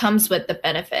because it comes with the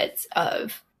benefits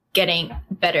of getting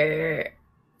better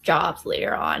jobs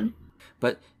later on.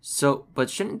 But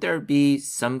shouldn't there be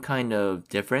some kind of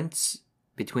difference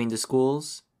between the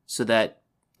schools so that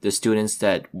the students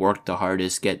that work the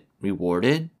hardest get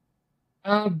rewarded?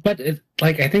 But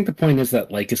I think the point is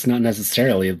that like it's not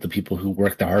necessarily the people who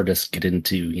work the hardest get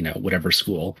into whatever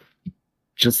school.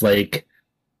 Just like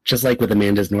with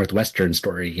Amanda's Northwestern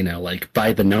story, like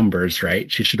by the numbers,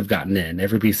 right? She should have gotten in.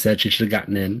 Everybody said she should have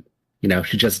gotten in.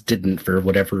 She just didn't for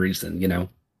whatever reason.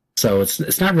 So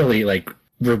it's not really like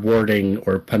rewarding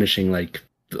or punishing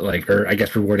or I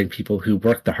guess rewarding people who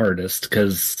work the hardest,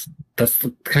 because that's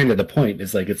kind of the point.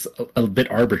 Is like it's a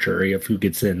bit arbitrary of who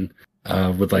gets in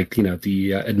with like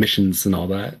the admissions and all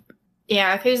that.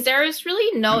 Yeah, because there is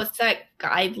really no set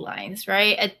guidelines,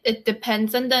 right? It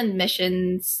depends on the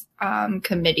admissions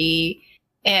committee,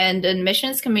 and the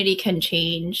admissions committee can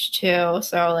change too.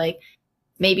 So like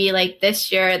maybe like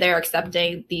this year they're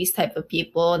accepting these type of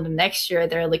people, and the next year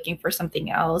they're looking for something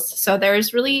else. So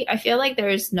there's really, I feel like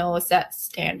there's no set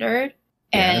standard.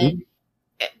 And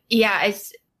yeah,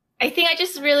 I think I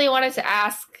just really wanted to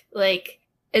ask, like,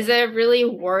 is it really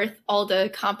worth all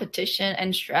the competition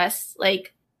and stress?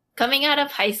 Like coming out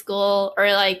of high school,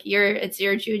 or like it's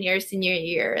your junior, senior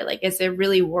year, like is it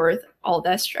really worth all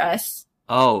that stress?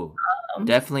 Oh,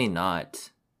 definitely not.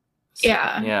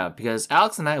 Yeah. Yeah, because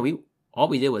Alex and I, all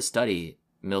we did was study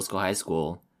middle school, high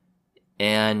school,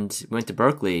 and went to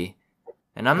Berkeley.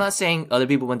 And I'm not saying other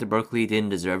people went to Berkeley didn't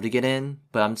deserve to get in,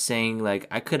 but I'm saying like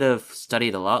I could have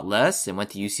studied a lot less and went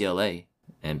to UCLA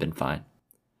and been fine.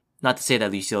 Not to say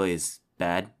that UCLA is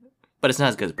bad, but it's not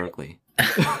as good as Berkeley.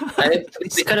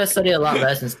 We could have studied a lot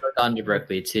less and still gone to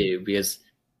Berkeley too, because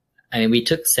I mean we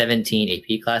took 17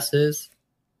 AP classes,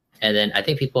 and then I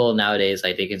think people nowadays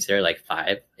like they consider like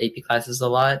 5 AP classes a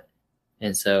lot.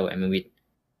 And so, I mean,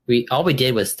 we all we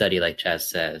did was study, like Chaz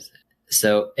says.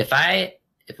 So if I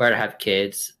were to have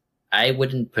kids, I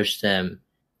wouldn't push them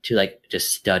to like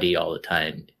just study all the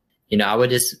time. I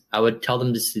would tell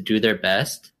them just to do their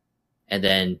best and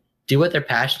then do what they're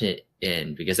passionate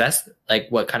in, because that's like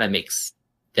what kind of makes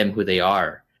them who they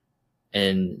are.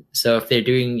 And so if they're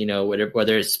doing,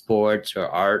 whether it's sports or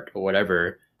art or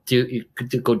whatever, to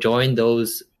go join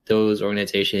those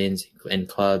organizations and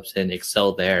clubs and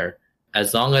excel there.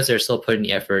 As long as they're still putting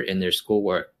the effort in their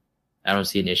schoolwork, I don't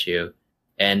see an issue.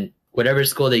 And whatever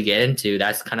school they get into,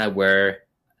 that's kind of where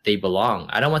they belong.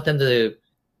 I don't want them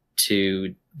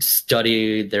to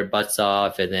study their butts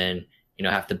off and then,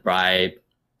 have to bribe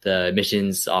the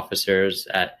admissions officers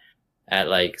at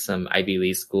like some Ivy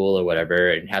League school or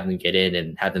whatever and have them get in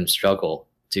and have them struggle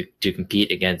to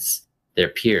compete against their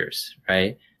peers,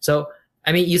 right? So,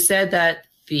 I mean, you said that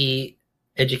the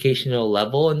educational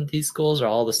level in these schools are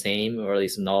all the same, or at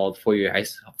least in all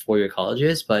 4-year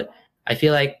colleges. But I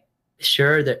feel like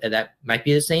sure that might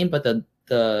be the same, but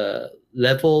the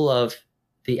level of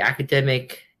the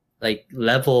academic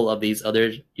level of these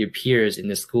your peers in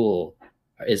the school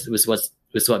was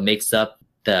what makes up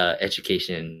the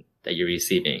education that you're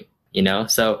receiving.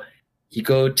 So you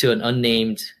go to an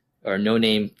unnamed or no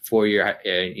name 4-year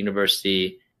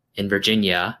university in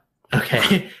Virginia,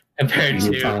 okay. Compared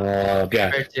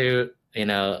to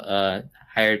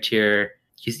higher tier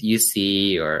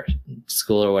UC or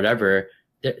school or whatever,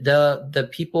 the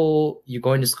people you're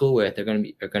going to school with are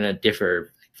going to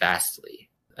differ vastly,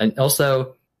 and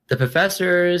also the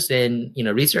professors and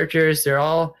researchers, they're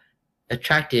all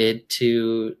attracted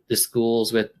to the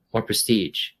schools with more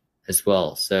prestige as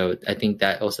well. So I think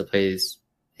that also plays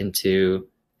into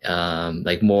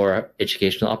more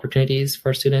educational opportunities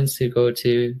for students who go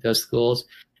to those schools.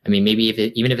 I mean, maybe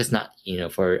even if it's not,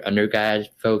 for undergrad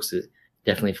folks,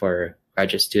 definitely for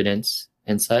graduate students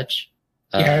and such.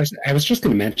 Yeah, I was just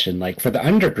going to mention, like, for the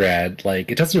undergrad, like,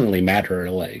 it doesn't really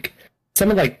matter. Like, some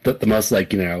of like the most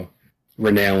like,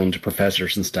 renowned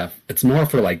professors and stuff. It's more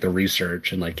for like the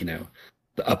research and like,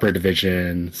 the upper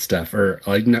division stuff, or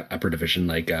like not upper division,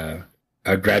 like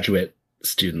graduate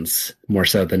students more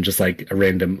so than just like a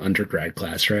random undergrad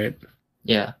class, right?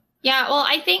 Yeah. Yeah, well,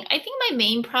 I think my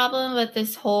main problem with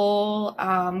this whole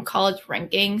college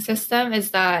ranking system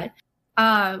is that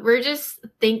we're just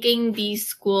thinking these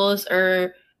schools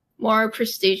are more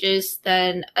prestigious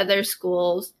than other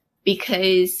schools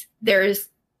because there's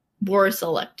more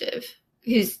selective.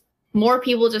 Because more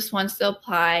people just wants to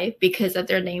apply because of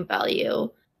their name value,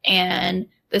 and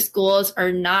the schools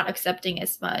are not accepting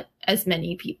as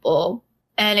many people,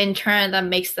 and in turn that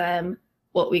makes them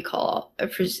what we call a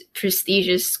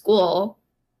prestigious school,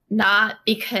 not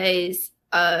because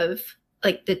of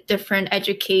like the different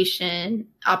education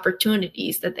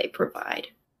opportunities that they provide.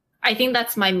 I think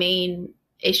that's my main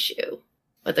issue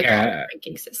with the college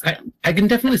ranking system. I can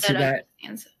definitely see that.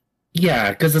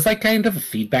 Yeah, because it's like kind of a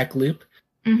feedback loop.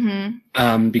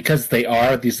 Mm-hmm. Because they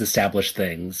are these established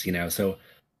things, so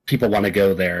people want to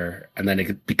go there, and then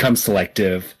it becomes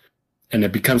selective, and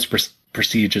it becomes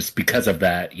prestigious because of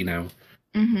that,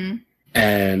 Mm-hmm.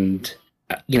 And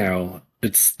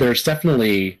there's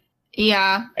definitely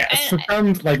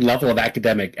some like level of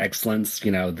academic excellence,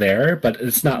 there, but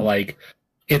it's not like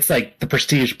it's like the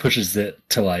prestige pushes it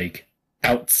to like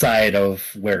outside of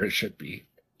where it should be.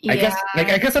 I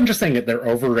guess I'm just saying that they're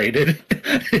overrated.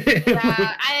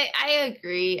 Yeah, I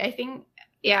agree. I think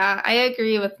I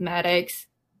agree with Maddox.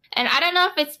 And I don't know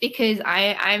if it's because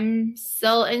I'm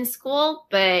still in school,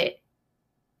 but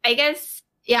I guess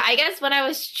when I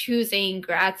was choosing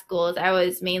grad schools, I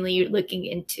was mainly looking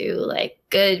into like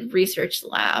good research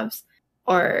labs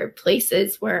or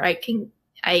places where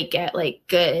I get like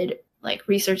good like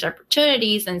research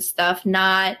opportunities and stuff,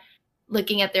 not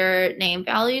looking at their name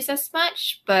values as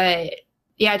much, but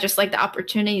just like the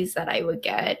opportunities that I would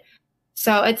get.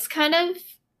 So it's kind of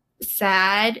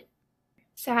sad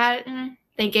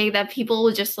thinking that people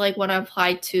would just like want to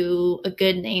apply to a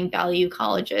good name value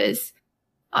colleges,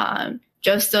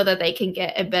 just so that they can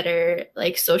get a better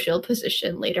like social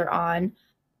position later on.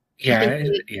 Yeah.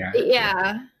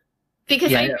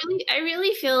 Because I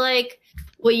really feel like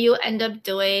what you end up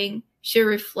doing should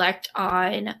reflect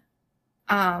on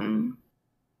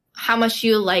how much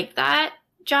you like that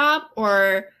job,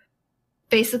 or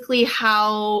basically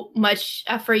how much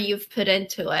effort you've put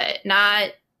into it,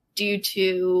 not due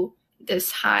to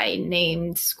this high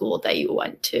named school that you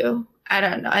went to. I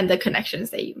don't know, and the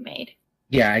connections that you made.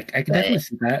 Yeah, I can definitely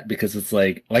see that, because it's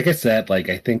like I said, like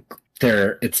I think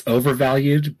it's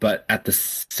overvalued, but at the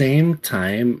same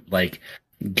time, like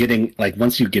getting like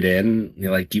once you get in,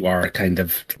 you are kind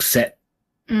of set,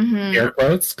 air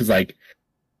quotes, because like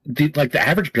the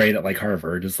average grade at like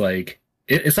Harvard is like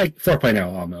it's like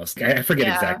 4.0 almost. I forget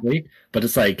exactly, but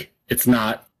it's like it's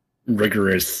not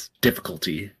rigorous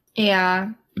difficulty.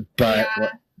 Yeah, but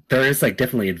there is like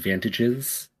definitely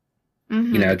advantages,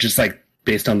 just like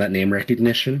based on that name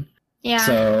recognition.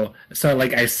 Yeah. So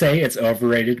like I say it's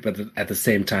overrated, but at the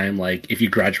same time, like if you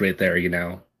graduate there, you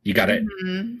got it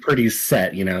pretty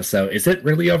set, so is it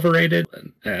really overrated?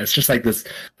 It's just like this,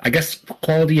 I guess,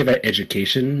 quality of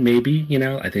education, maybe,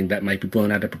 I think that might be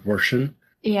blown out of proportion.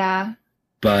 Yeah.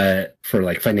 But for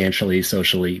like financially,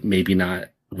 socially, maybe not,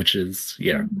 which is,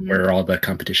 where all the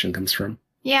competition comes from.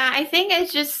 Yeah, I think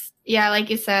it's just,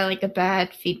 like you said, like a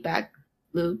bad feedback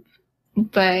loop.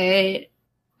 But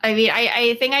I mean,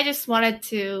 I think I just wanted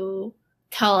to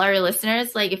tell our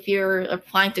listeners, like, if you're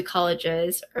applying to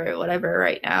colleges or whatever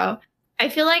right now, I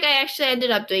feel like I actually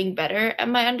ended up doing better at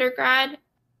my undergrad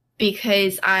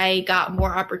because I got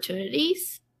more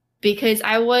opportunities, because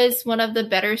I was one of the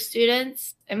better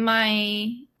students in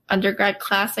my undergrad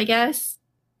class, I guess.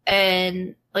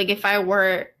 And like, if I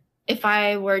were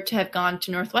to have gone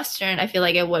to Northwestern, I feel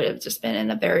like it would have just been in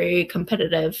a very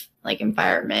competitive like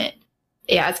environment.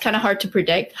 Yeah, it's kind of hard to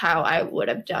predict how I would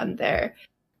have done there.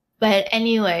 But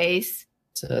anyways.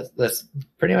 So that's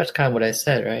pretty much kind of what I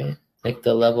said, right? Like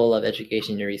the level of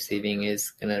education you're receiving is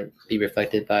going to be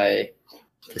reflected by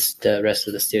the rest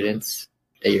of the students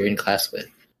that you're in class with.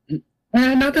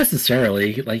 Not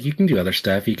necessarily. Like you can do other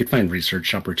stuff. You could find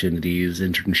research opportunities,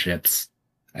 internships.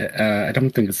 I don't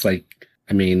think it's like,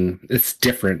 I mean, it's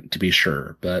different to be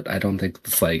sure, but I don't think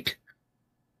it's like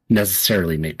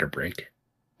necessarily make or break.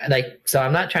 Like, so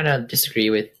I'm not trying to disagree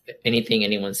with anything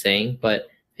anyone's saying, but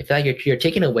I feel like you're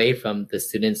taking away from the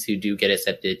students who do get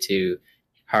accepted to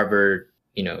Harvard,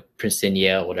 Princeton,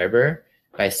 Yale, whatever,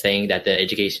 by saying that the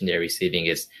education they're receiving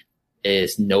is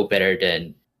is no better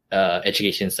than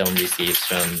education someone receives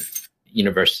from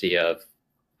University of,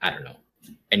 I don't know,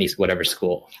 any whatever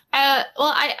school. Well,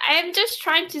 I'm just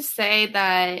trying to say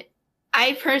that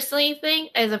I personally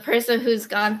think, as a person who's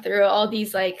gone through all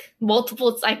these like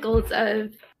multiple cycles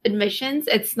of admissions,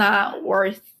 it's not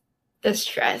worth the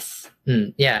stress.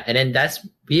 Yeah, and then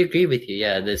we agree with you.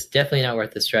 Yeah, it's definitely not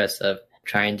worth the stress of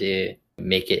trying to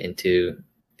make it into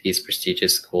these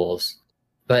prestigious schools.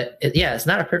 But it's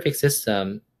not a perfect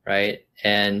system, right?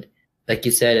 And like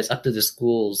you said, it's up to the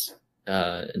schools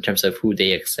in terms of who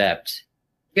they accept.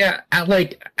 Yeah,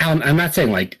 I'm not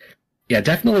saying like, yeah,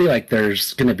 definitely like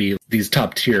there's going to be these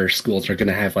top tier schools are going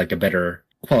to have like a better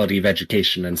quality of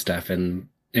education and stuff and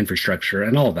infrastructure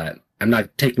and all of that. I'm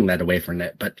not taking that away from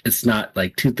it, but it's not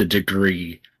like to the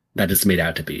degree that it's made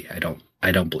out to be.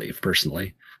 I don't believe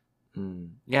personally.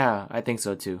 Yeah, I think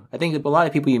so too. I think a lot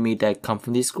of people you meet that come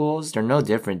from these schools, they're no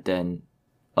different than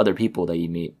other people that you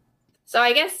meet. So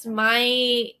I guess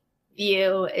my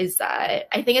view is that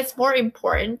I think it's more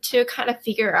important to kind of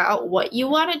figure out what you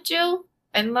want to do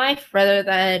in life rather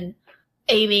than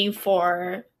aiming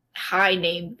for high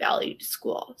name valued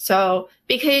school. So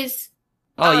because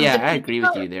I agree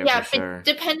with you there for sure.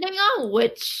 Depending on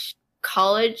which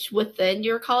college within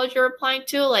your college you're applying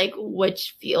to, like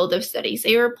which field of studies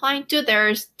that you're applying to,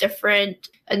 there's different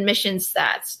admission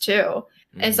stats too.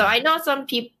 And so I know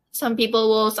some people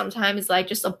will sometimes like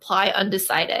just apply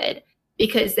undecided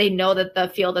because they know that the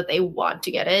field that they want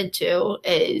to get into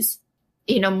is,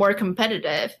 more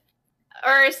competitive.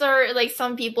 Or so like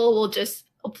some people will just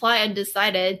apply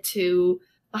undecided to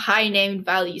a high named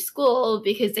value school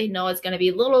because they know it's going to be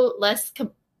a little less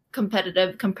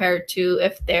competitive compared to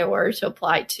if they were to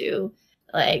apply to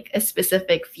like a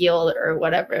specific field or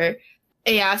whatever.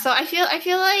 Yeah, so I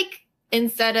feel like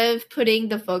instead of putting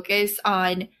the focus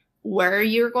on where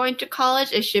you're going to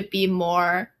college, it should be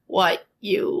more what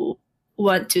you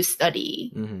want to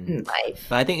study in life.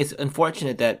 But I think it's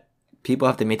unfortunate that people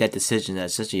have to make that decision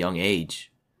at such a young age.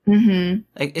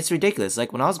 Like it's ridiculous.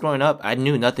 Like when I was growing up, I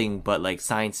knew nothing but like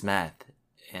science, math,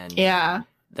 and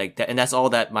like that, and that's all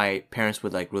that my parents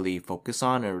would like really focus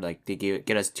on, or like they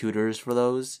get us tutors for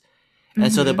those.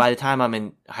 And so that by the time I'm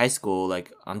in high school,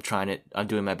 like I'm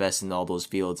doing my best in all those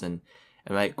fields, and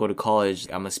when I go to college,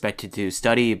 I'm expected to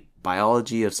study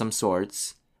biology of some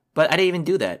sorts. But I didn't even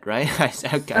do that, right?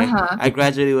 I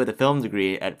graduated with a film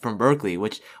degree from Berkeley,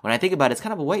 which, when I think about it, it's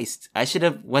kind of a waste. I should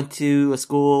have went to a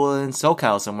school in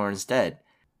SoCal somewhere instead,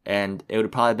 and it would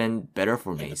have probably been better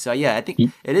for me. So yeah, I think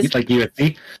it is like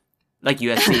USC. Like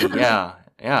USC,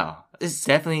 yeah.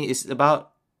 It's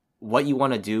about what you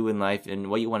want to do in life and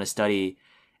what you want to study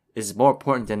is more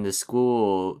important than the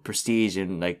school prestige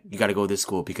and like you got to go to this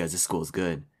school because this school is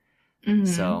good.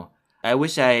 So I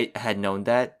wish I had known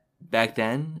that back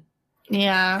then.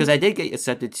 Yeah. Because I did get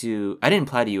accepted I didn't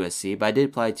apply to USC, but I did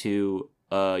apply to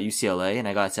UCLA and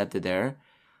I got accepted there.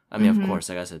 I mean, of course,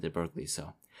 I got accepted at Berkeley.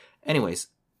 So, anyways,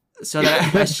 so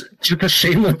that just a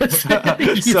shameless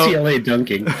UCLA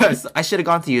dunking. I should have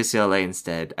gone to UCLA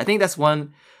instead. I think that's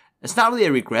one. It's not really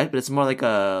a regret, but it's more like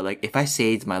if I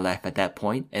saved my life at that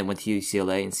point and went to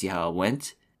UCLA and see how it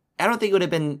went, I don't think it would have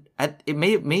been. It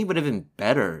may would have been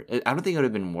better. I don't think it would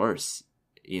have been worse.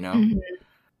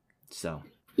 So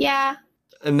yeah,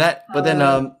 and but then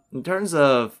in terms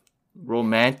of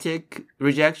romantic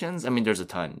rejections, I mean, there's a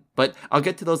ton, but I'll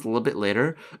get to those a little bit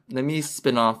later. Let me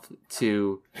spin off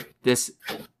to this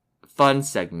fun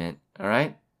segment. All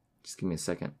right, just give me a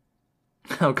second.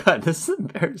 Oh god, this is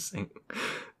embarrassing.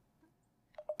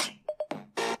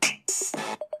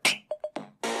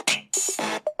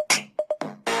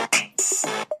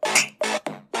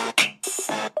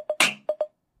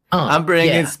 I'm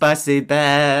bringing spicy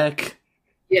back.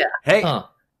 Yeah. Hey.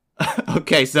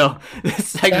 Okay, so this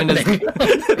segment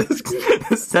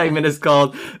is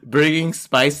called "Bringing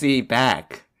Spicy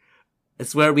Back."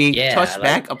 It's where we touch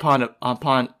back upon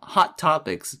hot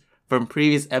topics from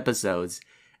previous episodes,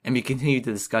 and we continue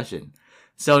the discussion.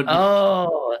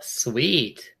 So,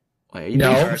 sweet. Wait,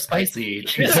 no, spicy.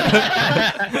 Sweet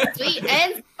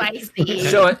and spicy.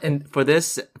 So, and for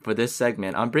this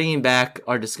segment, I'm bringing back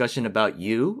our discussion about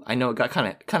you. I know it got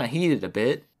kind of heated a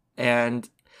bit, and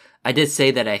I did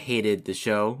say that I hated the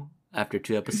show after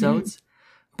 2 episodes,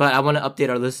 but I want to update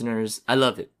our listeners. I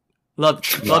love it. Love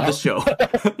the show.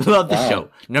 Love the show.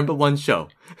 Number 1 show.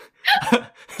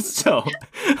 So,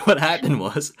 what happened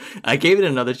was, I gave it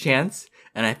another chance,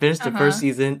 and I finished the first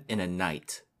season in a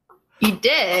night. You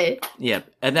did?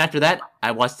 Yep. And after that,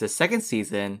 I watched the second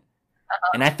season,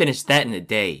 and I finished that in a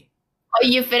day. Oh,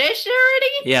 you finished it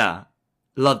already? Yeah.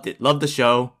 Loved it. Loved the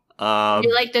show.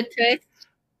 You like the twist?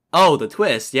 Oh, the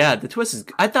twist. Yeah, the twist is.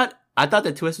 I thought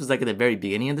the twist was like at the very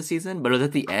beginning of the season, but it was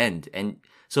at the end, and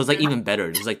so it's like even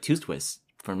better. There's like two twists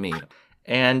for me,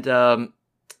 and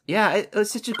yeah, it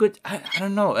was such a good. I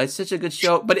don't know. It's such a good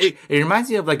show, but it reminds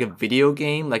me of like a video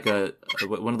game, like a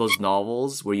one of those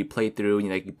novels where you play through and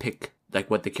you pick like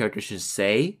what the character should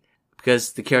say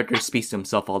because the character speaks to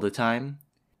himself all the time.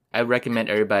 I recommend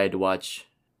everybody to watch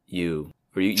you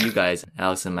guys,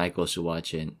 Alex and Michael, should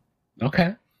watch it.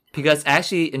 Okay. Because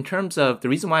actually, in terms of the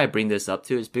reason why I bring this up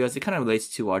too is because it kind of relates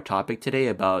to our topic today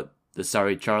about the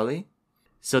Sorry Charlie.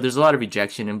 So there's a lot of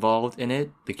rejection involved in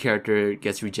it. The character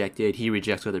gets rejected. He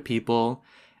rejects other people.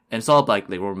 And it's all like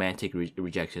romantic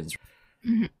rejections.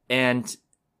 Mm-hmm. And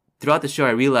throughout the show,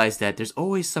 I realized that there's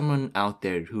always someone out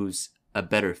there who's a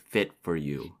better fit for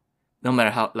you. No matter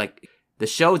how, like, the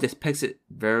show depicts it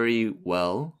very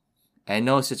well. I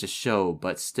know it's such a show,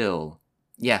 but still,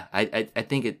 yeah, I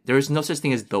think there's no such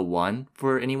thing as the one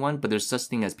for anyone, but there's such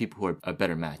thing as people who are a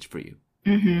better match for you.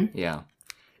 Mm-hmm. Yeah.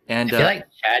 And I feel like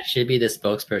Chad should be the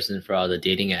spokesperson for all the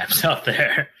dating apps out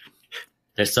there.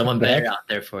 There's someone better out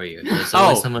there for you. There's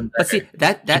always someone better. But see,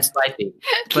 that's slightly.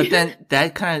 But then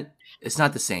that kind of, it's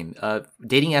not the same.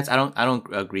 Dating apps, I don't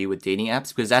agree with dating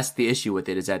apps because that's the issue with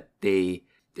it is that they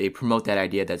promote that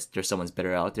idea that there's someone's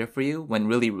better out there for you when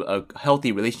really a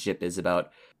healthy relationship is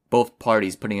about both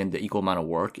parties putting in the equal amount of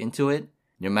work into it,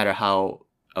 no matter how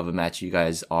of a match you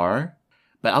guys are.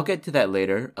 But I'll get to that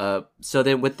later. So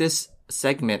then with this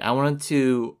segment, I wanted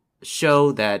to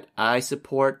show that I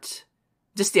support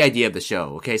just the idea of the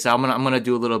show. Okay, so I'm gonna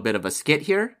do a little bit of a skit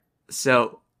here.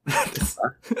 So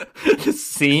the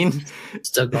scene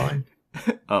Still going.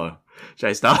 Oh, should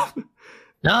I stop?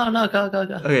 No, go.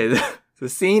 Okay, the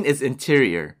scene is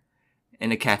interior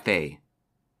in a cafe.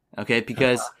 Okay,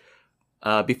 because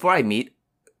before I meet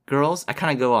girls, I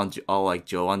kind of go all like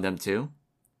Joe on them too.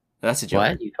 That's a joke.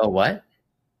 What? You go what?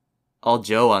 All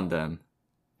Joe on them.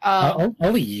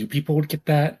 Only you people would get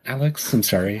that, Alex. I'm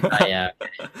sorry. Yeah.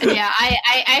 Yeah,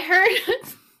 I heard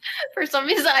for some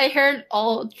reason I heard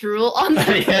all drool on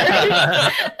the Yeah.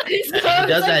 So He I was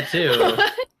does like, that too.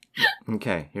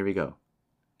 Okay, here we go.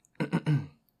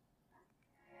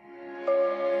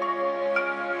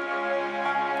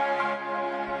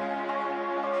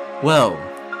 Well,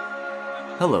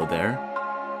 hello there.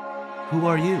 Who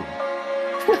are you?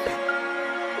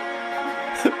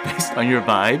 Based on your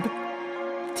vibe,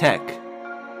 tech.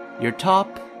 Your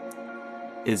top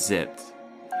is zipped.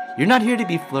 You're not here to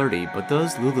be flirty, but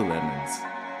those Lululemons,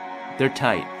 they're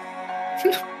tight.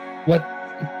 What?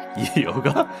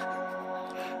 Yoga?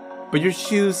 But your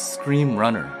shoes scream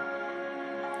runner.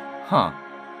 Huh.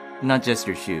 Not just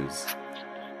your shoes.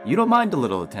 You don't mind a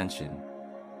little attention.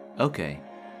 Okay.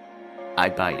 I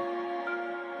bite.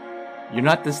 You're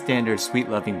not the standard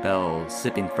sweet-loving belle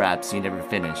sipping fraps you never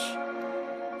finish.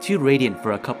 Too radiant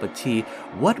for a cup of tea,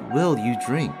 what will you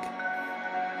drink?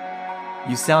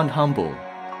 You sound humble,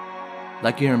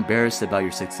 like you're embarrassed about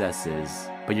your successes,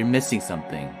 but you're missing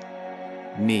something.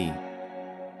 Me.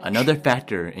 Another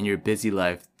factor in your busy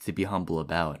life to be humble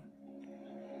about.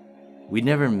 We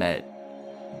never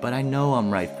met, but I know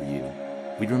I'm right for you.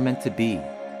 We were meant to be.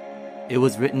 It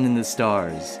was written in the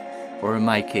stars, or in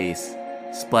my case,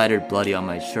 splattered bloody on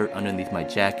my shirt underneath my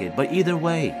jacket, but either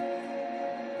way,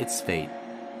 it's fate.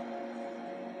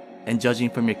 And judging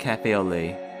from your cafe au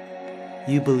lait,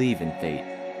 you believe in fate.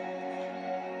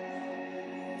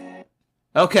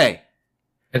 Okay.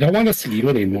 I don't want to see you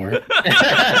anymore.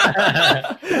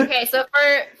 Okay, so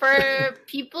for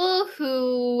people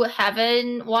who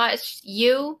haven't watched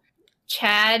you,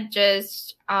 Chad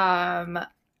just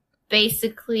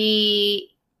basically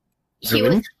he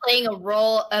was playing a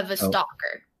role of a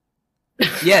stalker.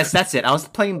 Yes, that's it. I was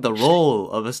playing the role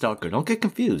of a stalker. Don't get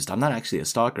confused. I'm not actually a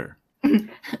stalker.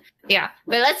 Yeah,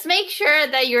 but let's make sure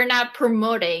that you're not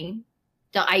promoting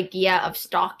the idea of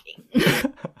stalking.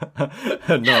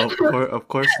 No, of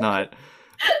course not.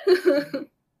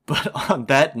 But on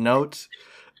that note,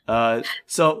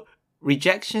 so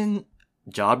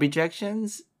job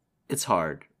rejections, it's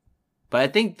hard. But I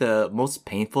think the most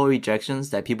painful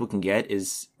rejections that people can get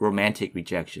is romantic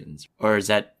rejections. Or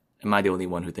am I the only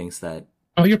one who thinks that?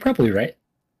 Oh, you're probably right.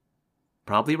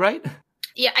 Probably right?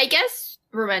 Yeah, I guess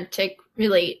romantic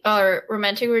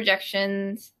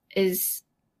rejections is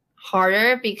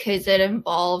harder because it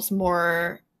involves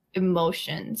more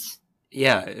emotions.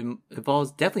 Yeah, it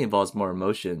definitely involves more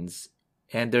emotions.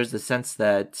 And there's the sense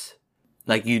that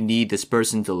like you need this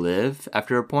person to live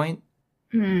after a point.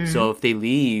 So if they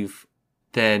leave,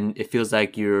 then it feels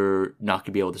like you're not going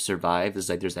to be able to survive. It's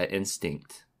like there's that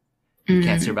instinct. You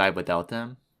can't survive without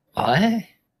them. What?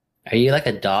 Are you like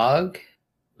a dog?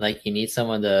 Like you need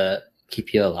someone to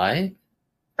keep you alive?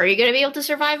 Are you gonna be able to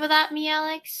survive without me,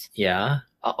 Alex? Yeah.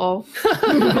 Uh-oh.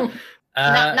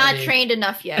 I not mean, trained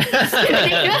enough yet.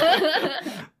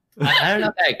 I don't know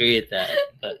if I agree with that,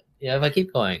 but yeah, but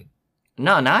keep going.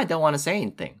 No, now I don't want to say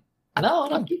anything.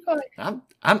 No, keep going.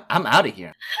 I'm out of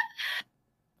here.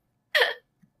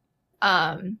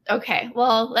 Okay,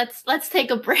 well, let's take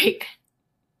a break.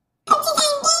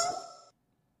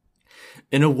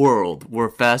 In a world where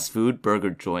fast food burger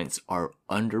joints are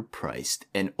underpriced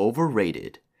and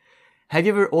overrated, have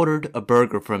you ever ordered a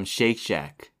burger from Shake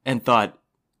Shack and thought,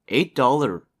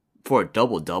 $8 for a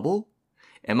double-double?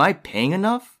 Am I paying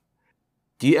enough?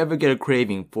 Do you ever get a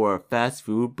craving for a fast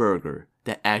food burger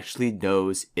that actually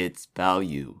knows its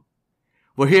value?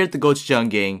 Well, here at the Gochujang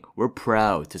Gang, we're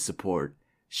proud to support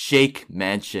Shake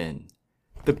Mansion,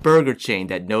 the burger chain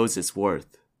that knows its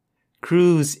worth.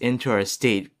 Cruise into our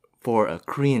state for a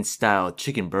Korean-style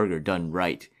chicken burger done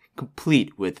right,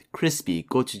 complete with crispy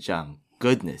gochujang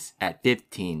goodness at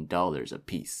 $15 a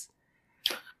piece.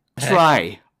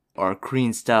 Try our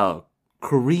Korean-style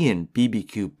Korean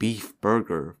BBQ beef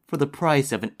burger for the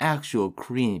price of an actual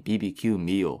Korean BBQ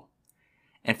meal.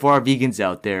 And for our vegans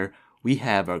out there, we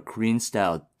have our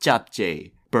Korean-style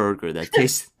japchae burger that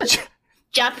tastes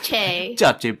Japchae.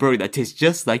 japchae burger that tastes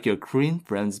just like your Korean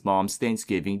friend's mom's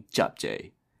Thanksgiving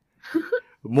japchae.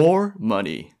 More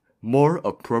money, more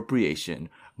appropriation,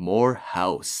 more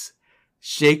house.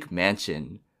 Shake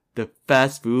Mansion, the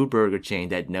fast food burger chain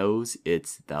that knows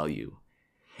its value.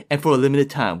 And for a limited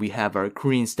time, we have our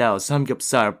Korean-style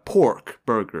samgyeopsal pork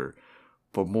burger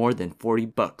for more than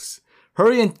 $40.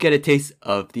 Hurry and get a taste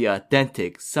of the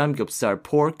authentic samgyeopsal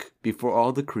pork before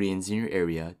all the Koreans in your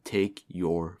area take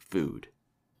your food.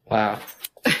 Wow.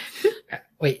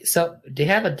 Wait, so do you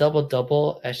have a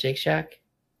double-double at Shake Shack?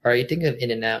 Or are you thinking of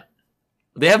In-N-Out?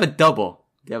 They have a double.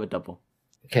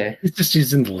 Okay. It's just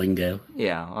using the lingo.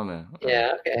 Yeah,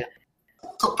 Yeah, okay.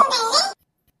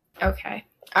 Okay.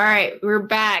 All right, we're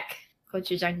back,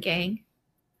 Gochujang Gang.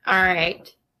 All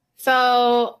right.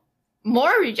 So,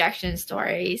 more rejection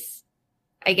stories.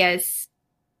 I guess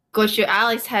Gochu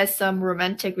Alex has some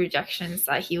romantic rejections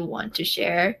that he want to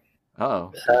share.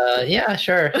 Uh-oh. Yeah,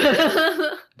 sure.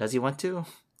 I Does he want to?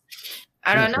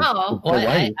 don't know. Well,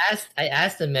 Why? I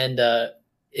asked Amanda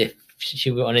if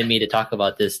she wanted me to talk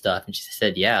about this stuff, and she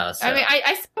said yeah. So. I mean,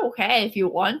 I said okay if you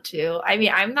want to. I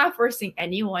mean, I'm not forcing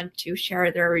anyone to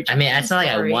share their I rejection mean, it's not like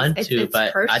I stories. want to, It's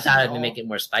but I thought it would personal. make it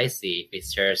more spicy if we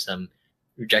share some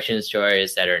rejection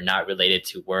stories that are not related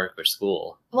to work or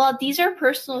school. Well, these are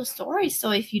personal stories, so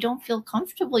if you don't feel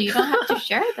comfortable, you don't have to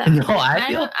share them. No, I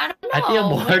feel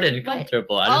more But- than but-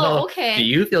 comfortable. I don't know. okay. Do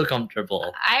you feel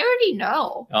comfortable? I already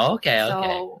know. Oh, okay.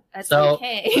 So that's So,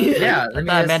 okay. Yeah, I let me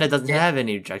thought just- Amanda doesn't have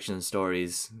any rejection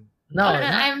stories. No, But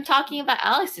not I'm talking about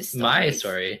Alex's story. my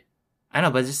story. I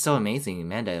know, but it's just so amazing.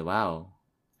 Amanda, wow.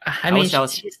 I mean, wish I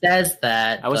was- she says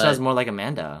that. I wish but I was more like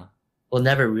Amanda. We'll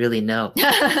never really know,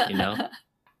 you know.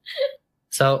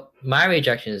 So my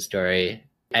rejection story,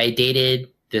 I dated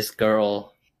this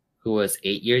girl who was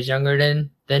 8 years younger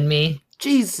than me.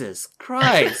 Jesus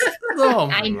Christ. Oh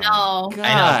I my know. God.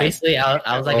 I know. Basically,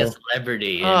 I was like a Oh.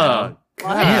 celebrity. You Oh, know?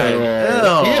 God.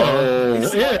 Ew.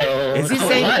 Is he Ew.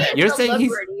 saying What? you're saying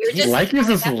he's He's like he's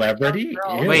a celebrity?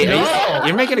 Ew. wait? No.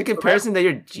 You're making a comparison that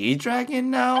you're G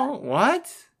Dragon now? What?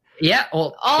 Yeah.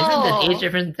 Well, isn't the age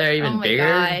difference there even Oh my bigger?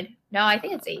 God. No, I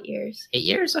think it's 8 years. 8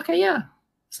 years? Okay, yeah.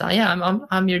 So yeah,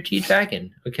 I'm your G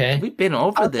Dragon. Okay. We've been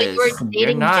over Oh, so this. you were You're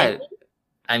dating not. Jenny?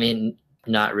 I mean,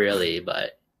 not really,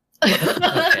 but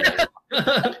okay.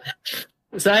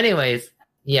 So, anyways,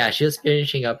 yeah, she was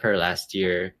finishing up her last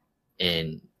year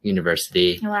in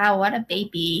university. Wow, what a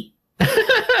baby.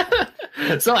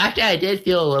 So actually, I did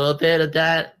feel a little bit of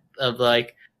that, of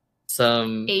like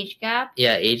some Age gap?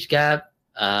 age gap.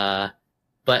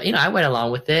 But I went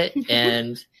along with it,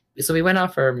 and so we went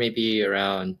out for maybe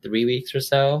around 3 weeks or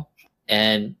so.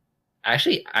 And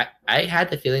actually, I had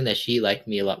the feeling that she liked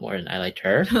me a lot more than I liked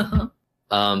her.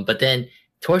 But then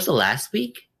towards the last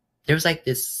week, there was like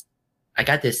this. I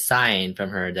got this sign from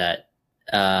her that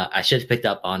I should have picked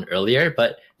up on earlier.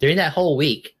 But during that whole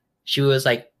week, she was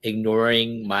like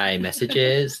ignoring my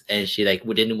messages, and she like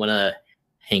didn't want to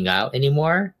hang out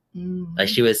anymore. Like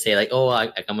she would say like, "Oh,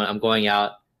 I'm going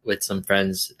out with some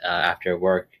friends after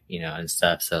work, and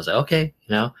stuff." So I was like, "Okay,"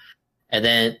 And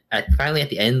then finally at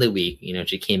the end of the week,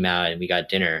 she came out and we got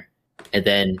dinner, and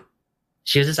then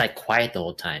she was just like quiet the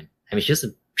whole time. I mean, she was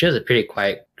a pretty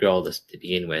quiet girl to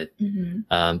begin with.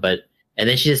 And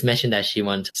then she just mentioned that she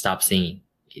wanted to stop seeing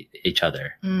each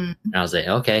other, and I was like,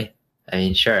 "Okay." I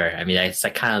mean, sure. I mean, that's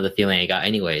like kind of the feeling I got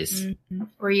anyways.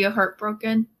 Were you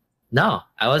heartbroken? No,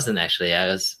 I wasn't actually. I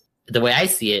was the way I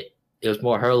see it. It was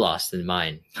more her loss than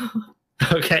mine.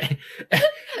 Okay.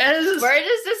 And it's just- Where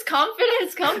does this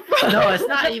confidence come from? no, it's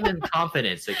not even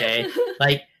confidence. Okay,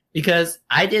 like because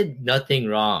I did nothing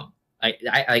wrong.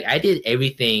 I did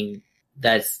everything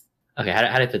that's okay. How do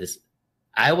I put this?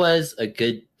 I was a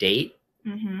good date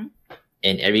Mm-hmm.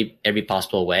 in every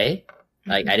possible way.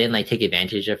 Like I didn't like take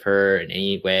advantage of her in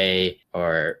any way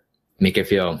or make her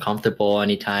feel uncomfortable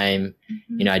anytime.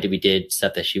 You know, we did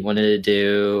stuff that she wanted to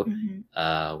do.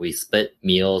 We split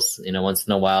meals, once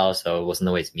in a while, so it wasn't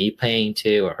always me paying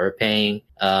too or her paying.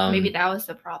 Maybe that was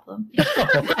the problem.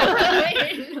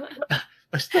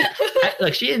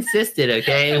 Look, she insisted.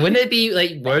 Okay, wouldn't it be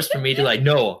like worse for me to like,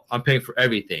 no, I'm paying for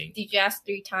everything? Did you ask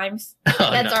 3 times? Oh,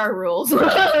 That's no. our rules. No,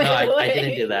 I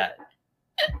didn't do that.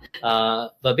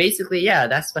 But basically, yeah,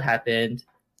 that's what happened.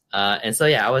 And so,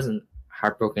 yeah, I wasn't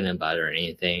heartbroken about it or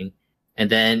anything. And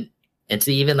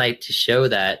to even like to show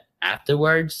that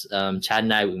afterwards, Chad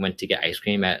and I, we went to get ice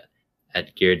cream at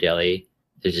Ghirardelli,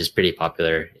 which is pretty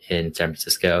popular in San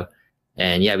Francisco.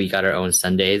 And yeah, we got our own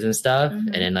sundaes and stuff. Mhm.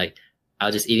 And then like, I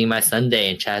was just eating my sundae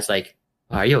and Chad's like,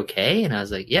 oh, are you okay? And I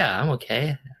was like, yeah, I'm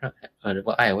okay.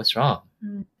 Why? What's wrong?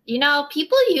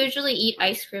 People usually eat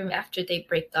ice cream after they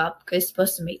break up because it's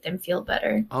supposed to make them feel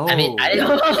better. Oh, I mean, it's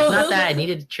not that I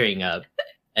needed cheering up.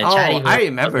 And oh, Chad even I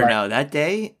remember was like, now. That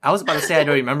day, I was about to say I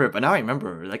don't remember, but now I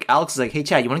remember. Like Alex is like, "Hey,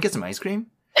 Chad, you want to get some ice cream?"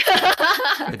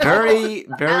 Very,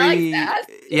 very, Alex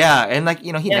asked. yeah. And like he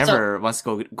Yeah, so- never wants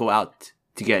to go out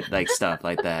to get like stuff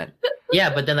like that.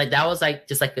 Yeah, but then like that was like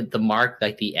just like the mark,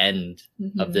 like the end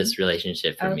Mm-hmm. of this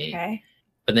relationship for me. Okay.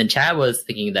 But then Chad was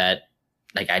thinking that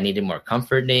like I needed more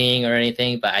comforting or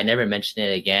anything, but I never mentioned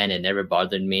it again. It never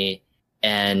bothered me.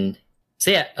 And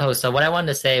so yeah. Oh, so what I wanted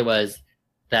to say was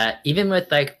that even with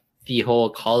like the whole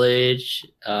college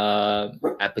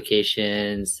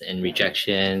applications and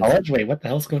rejections, Wait, what the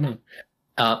hell's going on?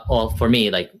 well, for me,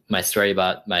 like my story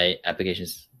about my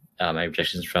applications, my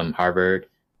rejections from Harvard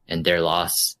and their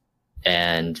loss,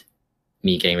 and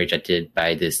me getting rejected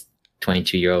by this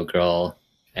 22-year-old girl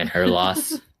and her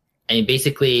loss. I mean,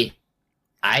 basically,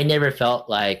 I never felt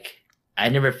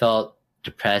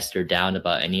depressed or down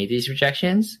about any of these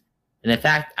rejections. And in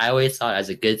fact, I always saw it as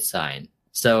a good sign.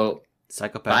 So,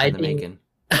 Psychopath in the Biden- making.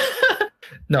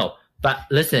 no, but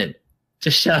listen,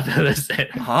 just shut up and listen.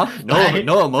 Huh? By-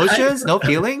 No emotions, no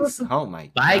feelings. Oh my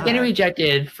By god! getting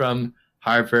rejected from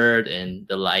Harvard and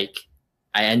the like,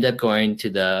 I ended up going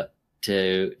to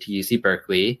UC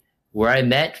Berkeley, where I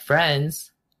met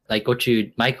friends like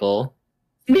Michael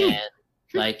and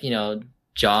like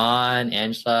John,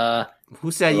 Angela.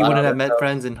 Who said you a lot wouldn't of have met stuff.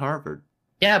 friends in Harvard?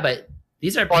 Yeah, but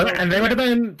these are Well, and they would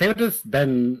have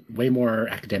been way more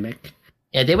academic.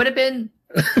 yeah, they would have been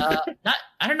not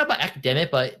I don't know about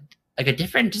academic, but like a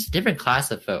different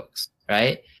class of folks,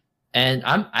 right? And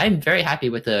I'm very happy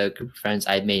with the group of friends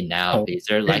I've made now. Oh, These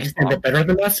are You're like saying they're better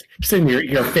than us? You're saying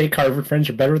your fake Harvard friends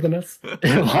are better than us? what?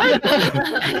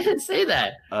 I didn't say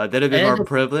that. Did it be And- more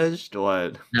privileged?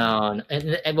 What? No,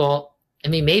 and well, I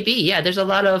mean, maybe, yeah. There's a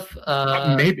lot of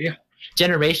Maybe.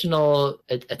 generational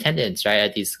attendance, right,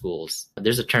 at these schools.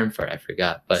 There's a term for it, I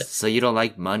forgot. But So you don't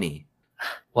like money?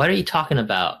 what are you talking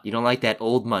about? You don't like that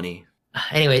old money?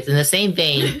 Anyways, in the same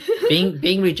vein,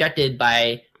 being rejected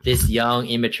by this young,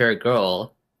 immature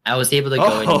girl, I was able to go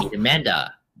Oh. and meet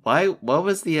Amanda. Why? What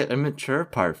was the immature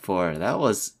part for? That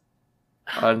was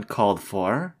uncalled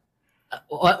for.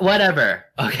 Whatever,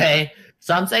 okay?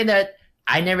 So I'm saying that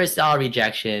I never saw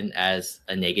rejection as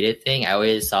a negative thing. I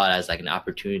always saw it as like an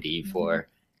opportunity for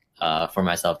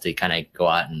myself to kind of go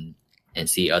out and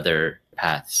see other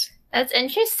paths. That's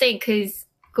interesting because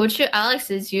Gochu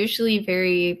Alex is usually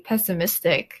very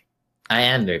pessimistic. I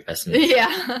am very pessimistic.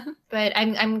 Yeah, but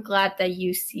I'm glad that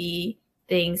you see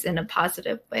things in a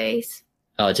positive ways.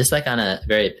 Oh, just like on a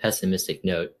very pessimistic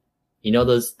note,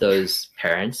 those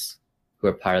parents who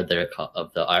are part of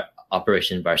the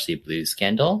Operation Varsity Blues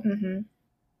scandal. Mm-hmm.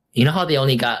 You know how they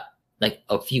only got like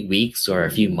a few weeks or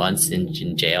a few months in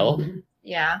jail?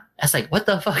 Yeah, That's like, what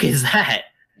the fuck is that?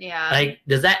 yeah. Like,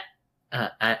 does that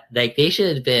like they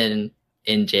should have been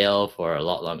in jail for a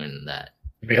lot longer than that?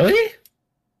 Really?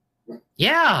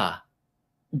 Yeah.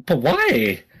 But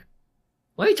why?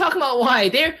 What are you talking about? Why?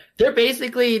 They're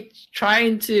basically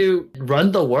trying to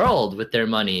run the world with their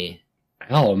money.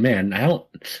 Oh man, I don't.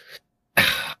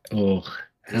 Oh,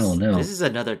 I don't know. This is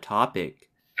another topic.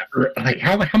 Like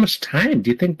how much time do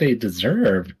you think they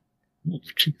deserve? Oh,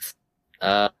 jeez.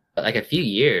 Like a few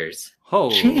years. Oh,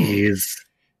 Jeez.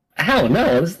 I don't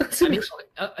know. I mean,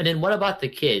 and then what about the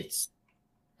kids?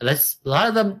 A lot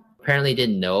of them apparently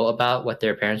didn't know about what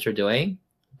their parents were doing,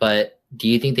 but do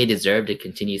you think they deserve to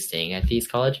continue staying at these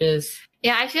colleges?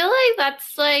 Yeah, I feel like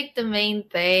that's like the main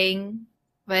thing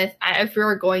with if we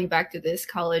were going back to this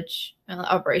college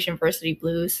Operation Varsity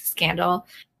Blues scandal.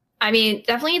 I mean,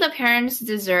 definitely the parents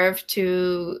deserves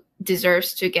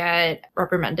to get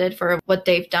reprimanded for what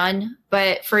they've done,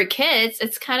 but for kids,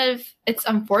 it's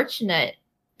unfortunate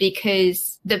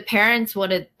because the parents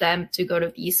wanted them to go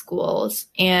to these schools,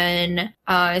 and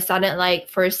it sounded like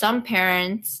for some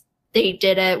parents they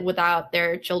did it without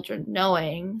their children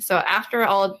knowing. So after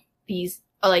all these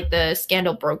like the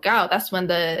scandal broke out, that's when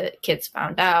the kids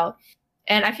found out.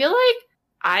 And I feel like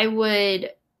I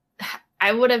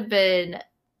would have been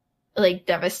like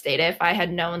devastated if I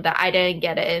had known that I didn't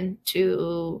get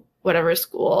into whatever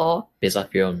school Based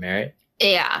off your own merit?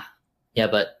 Yeah. Yeah,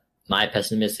 but my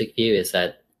pessimistic view is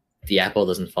that the apple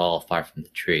doesn't fall far from the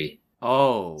tree.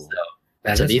 Oh.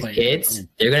 So these kids,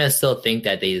 they're gonna still think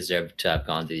that they deserve to have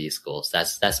gone to these schools.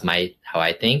 That's how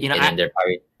I think. You know, and then they're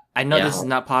probably I know this is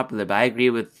not popular, but I agree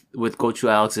with Gochu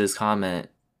Alex's comment.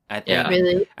 I think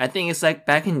Really? I think it's like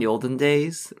back in the olden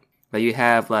days, like you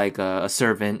have like a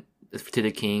servant to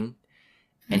the king,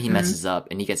 and he messes up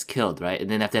and he gets killed, right? And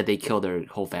then after that, they kill their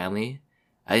whole family.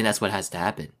 I think that's what has to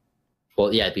happen.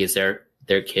 well, yeah, because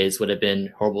their kids would have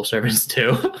been horrible servants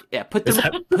too. Yeah, put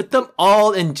them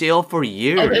all in jail for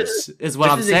years is what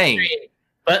I'm saying. Extreme.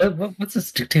 But What's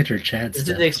this dictator Chad this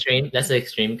stuff? is extreme. That's the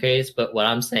extreme case. But what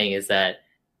I'm saying is that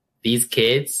these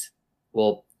kids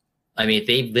will. I mean,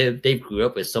 they grew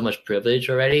up with so much privilege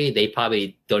already. They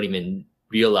probably don't even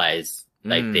realize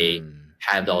like they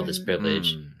have all this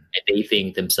privilege, and they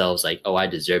think themselves like, "Oh, I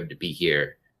deserve to be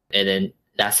here," and then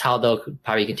that's how they'll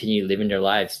probably continue living their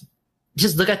lives.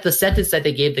 Just look at the sentence that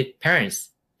they gave the parents.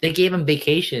 They gave them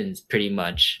vacations, pretty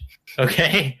much.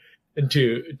 Okay,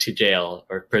 to jail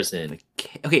or prison.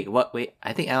 Okay, what? Wait,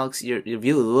 I think Alex, your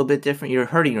view is a little bit different. You're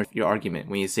hurting your argument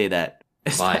when you say that.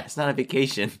 Why? It's not a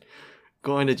vacation.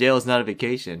 Going to jail is not a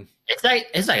vacation. It's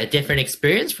like a different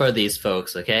experience for these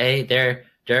folks. Okay, they're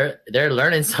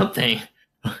learning something.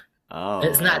 Oh,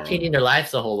 It's not changing their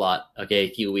lives a whole lot. Okay, a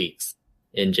few weeks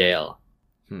in jail.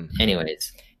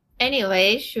 Anyways,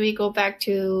 Anyway, should we go back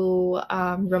to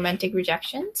romantic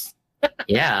rejections?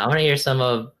 yeah, I want to hear some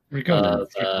of We're going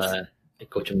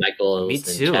Coach Michael's. Me and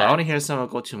too. Chad. I want to hear some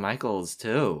of Gochu Michael's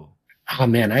too. Oh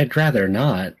man, I'd rather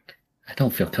not. I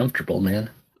don't feel comfortable, man.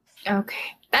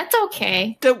 Okay. That's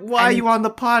okay. Then why are you on the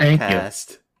Thank you.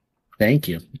 podcast? Thank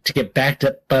you. To get backed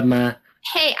up by my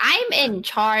Hey, I'm in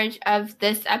charge of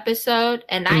this episode,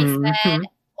 and I said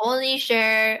only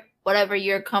share whatever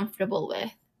you're comfortable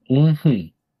with.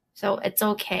 So it's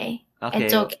okay. Okay,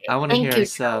 It's okay. I want to Thank hear you,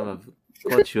 some of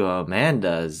Gochu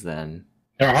Amanda's then.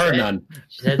 There are none.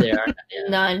 She said they are. Yeah.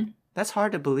 None. That's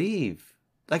hard to believe.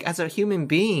 Like, as a human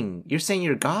being, you're saying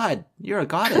you're God. You're a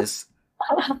goddess.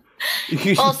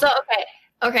 Also,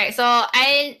 okay. So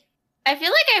I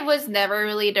feel like I was never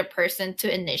really the person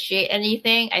to initiate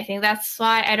anything. I think that's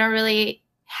why I don't really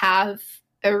have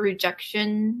a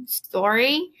rejection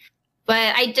story.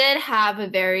 But I did have a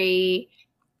very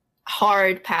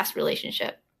hard past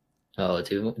relationship. Oh,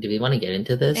 do we want to get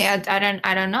into this? Yeah,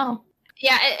 I don't know.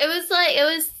 Yeah, it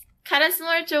was kind of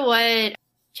similar to what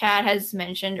Chad has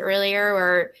mentioned earlier,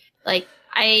 where like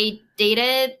I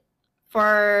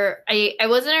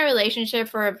was in a relationship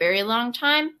for a very long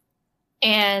time,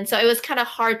 and so it was kind of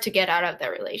hard to get out of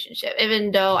that relationship,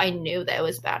 even though I knew that it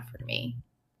was bad for me,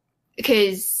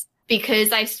 because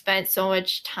I spent so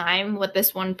much time with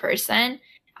this one person.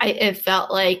 It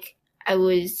felt like I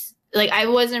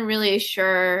wasn't really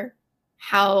sure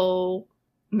how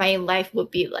my life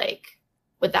would be like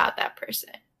without that person.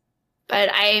 But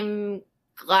I'm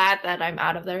glad that I'm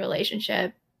out of the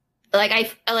relationship. Like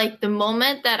the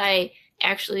moment that I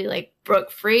actually like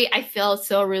broke free, I felt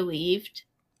so relieved.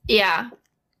 Yeah.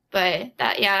 But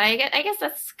I guess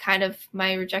that's kind of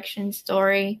my rejection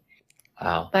story.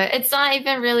 Wow. But it's not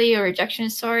even really a rejection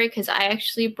story because I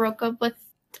actually broke up with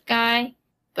the guy.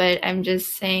 But I'm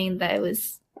just saying that it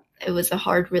was a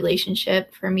hard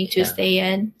relationship for me to stay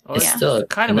in. Oh, It's yeah. still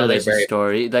Kind of a another relationship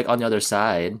story, like on the other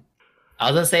side. I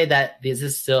was gonna say that this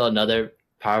is still another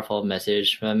powerful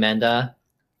message from Amanda.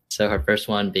 So her first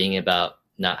one being about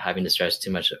not having to stress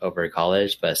too much over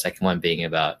college, but second one being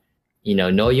about,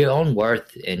 know your own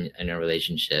worth in a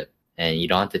relationship, and you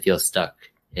don't have to feel stuck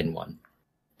in one.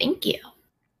 Thank you.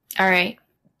 All right.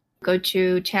 Go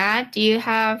to Chad. Do you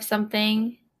have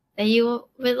something that you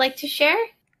would like to share?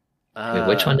 Wait,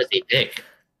 which one does he pick?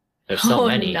 There's so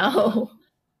many. No.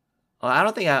 Well, I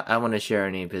don't think I want to share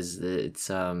any because it's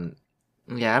I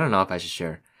don't know if I should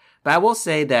share, but I will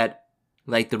say that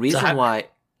like the reason why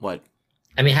what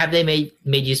I mean, have they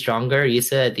made you stronger? You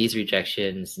said these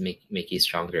rejections make you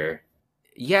stronger.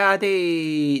 Yeah,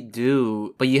 they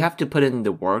do, but you have to put in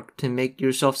the work to make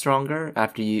yourself stronger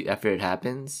after it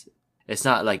happens. It's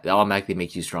not like it automatically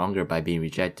makes you stronger by being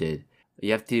rejected.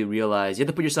 You have to realize, you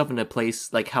have to put yourself in a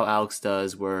place like how Alex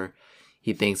does, where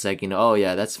he thinks like, oh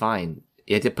yeah, that's fine.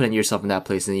 You have to put yourself in that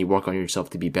place, and then you work on yourself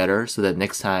to be better, so that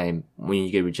next time when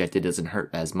you get rejected, it doesn't hurt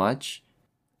as much.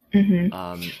 Mm-hmm.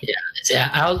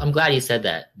 I'm glad you said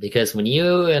that, because when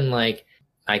you and like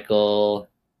Michael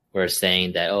were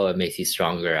saying that, it makes you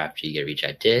stronger after you get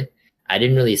rejected, I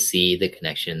didn't really see the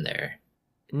connection there.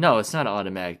 No, it's not an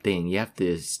automatic thing. You have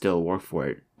to still work for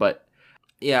it. But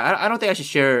yeah, I don't think I should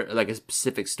share like a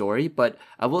specific story, but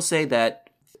I will say that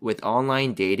with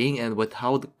online dating and with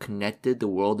how connected the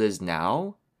world is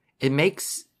now, it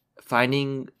makes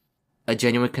finding a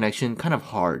genuine connection kind of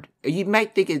hard. You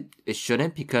might think it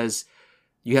shouldn't, because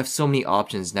you have so many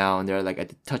options now and they're like at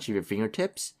the touch of your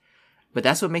fingertips. But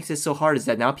that's what makes it so hard, is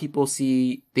that now people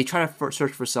they try to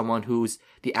search for someone who's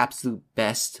the absolute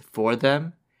best for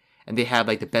them. And they have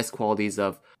like the best qualities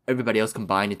of everybody else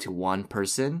combined into one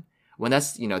person. When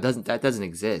that's, that doesn't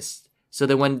exist. So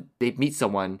then when they meet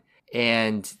someone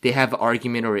and they have an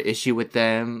argument or an issue with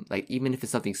them, like even if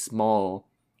it's something small,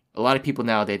 a lot of people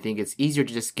now, they think it's easier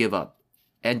to just give up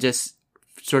and just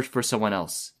search for someone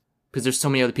else, because there's so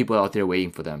many other people out there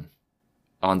waiting for them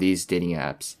on these dating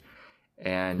apps.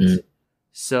 And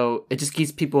so it just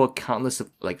gives people countless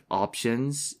of like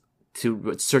options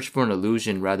to search for an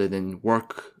illusion rather than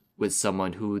work with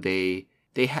someone who they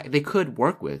could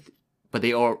work with, but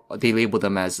they label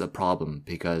them as a problem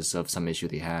because of some issue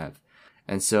they have.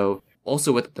 And so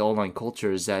also with the online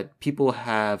culture is that people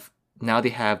have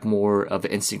more of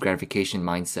an instant gratification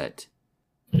mindset,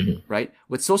 right?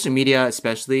 With social media,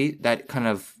 especially, that kind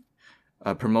of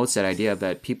promotes that idea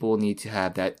that people need to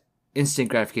have that instant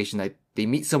gratification. Like they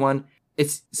meet someone,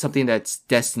 it's something that's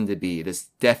destined to be. It's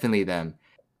definitely them.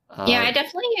 Yeah, I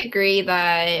definitely agree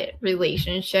that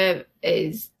relationship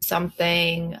is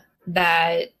something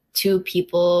that two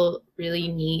people really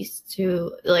needs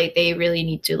to they really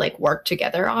need to like work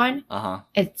together on.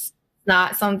 It's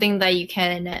not something that you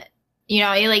can,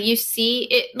 you see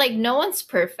it, like no one's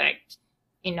perfect,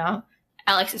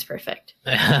 Alex is perfect.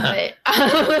 But,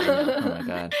 oh my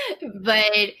God.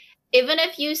 But even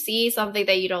if you see something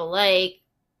that you don't like,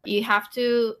 you have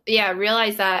to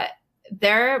realize that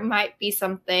there might be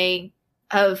something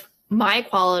of my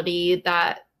quality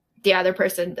that the other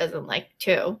person doesn't like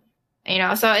too.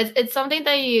 So it's something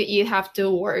that you have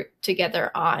to work together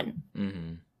on.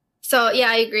 Mm-hmm. So yeah,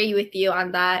 I agree with you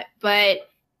on that. But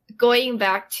going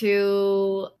back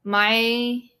to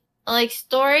my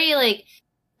story,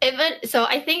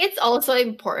 I think it's also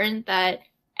important that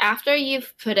after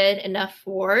you've put in enough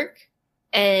work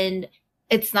and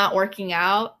it's not working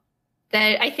out,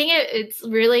 that I think it's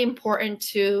really important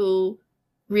to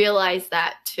realize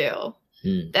that too.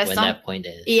 That point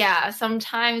is. Yeah,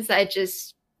 sometimes it's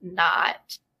just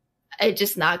not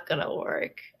gonna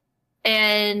work.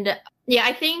 And yeah,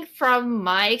 I think from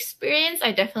my experience,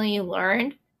 I definitely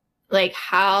learned what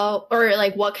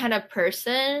kind of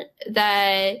person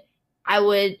that I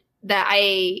would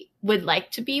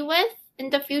like to be with in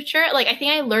the future. I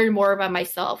think I learned more about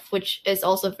myself, which is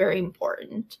also very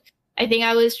important. I think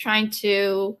I was trying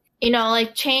to,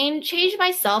 change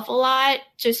myself a lot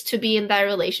just to be in that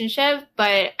relationship,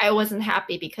 but I wasn't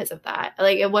happy because of that.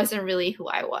 It wasn't really who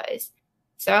I was.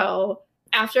 So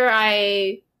after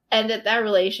I ended that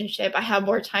relationship, I had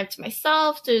more time to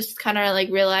myself to just kind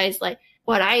of realize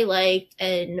what I liked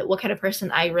and what kind of person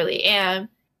I really am,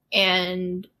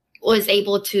 and was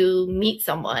able to meet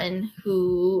someone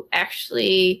who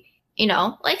actually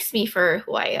likes me for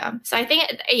who I am. So I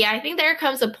think there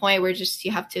comes a point where just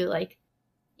you have to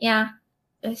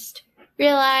just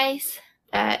realize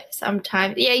that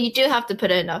sometimes, you do have to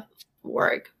put in enough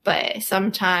work, but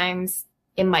sometimes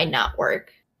it might not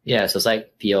work. Yeah, so it's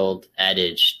like the old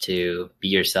adage to be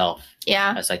yourself.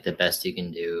 Yeah. That's the best you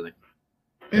can do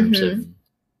in terms of,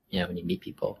 when you meet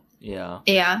people. Yeah.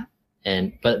 Yeah.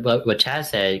 But what Chad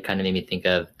said kind of made me think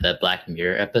of the Black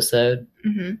Mirror episode.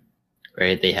 Mm-hmm.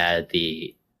 Right, they had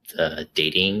the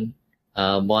dating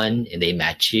one, and they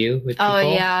match you with people.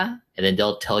 Oh yeah, and then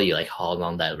they'll tell you how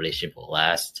long that relationship will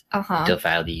last until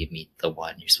finally you meet the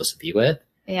one you're supposed to be with.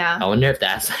 Yeah, I wonder if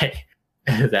that's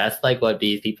what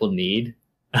these people need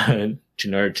in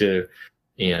order to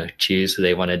choose who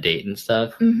they want to date and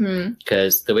stuff.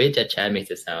 Because the way that Chad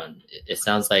makes it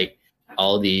sounds like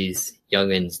all these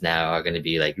youngins now are going to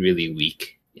be really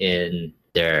weak in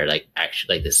their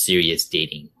actually the serious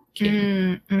dating.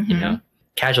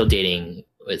 Casual dating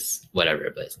was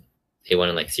whatever, but they want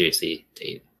to like seriously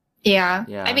date. Yeah.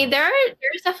 Yeah. I mean,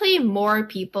 there's definitely more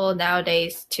people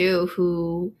nowadays too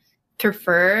who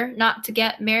prefer not to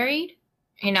get married.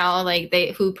 You know, like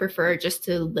who prefer just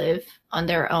to live on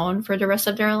their own for the rest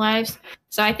of their lives.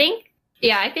 So I think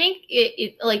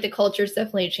it like the culture is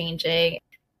definitely changing.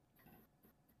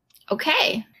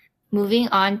 Okay, moving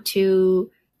on to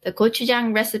the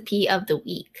gochujang recipe of the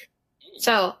week.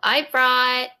 So I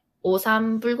brought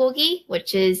오삼 불고기,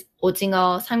 which is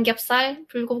오징어 삼겹살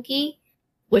불고기,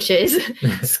 which is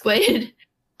squid,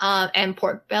 and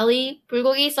pork belly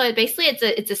bulgogi. So basically,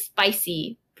 it's a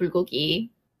spicy bulgogi,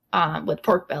 with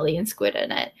pork belly and squid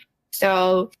in it.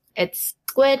 So it's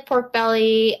squid, pork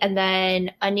belly, and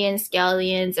then onions,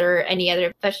 scallions, or any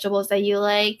other vegetables that you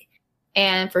like.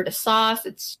 And for the sauce,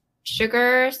 it's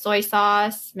sugar, soy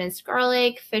sauce, minced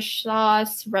garlic, fish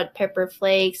sauce, red pepper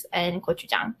flakes, and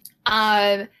gochujang.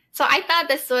 So I thought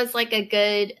this was like a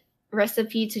good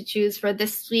recipe to choose for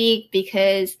this week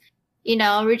because, you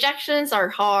know, rejections are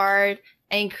hard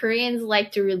and Koreans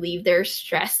like to relieve their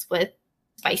stress with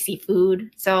spicy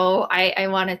food. So I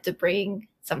wanted to bring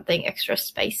something extra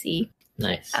spicy.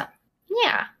 Nice.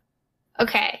 Yeah.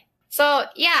 Okay. So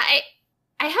yeah,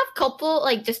 I have a couple,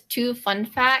 like just 2 fun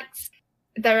facts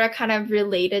that are kind of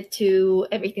related to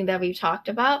everything that we've talked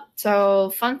about.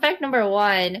 So fun fact number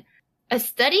 1, a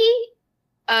study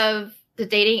of the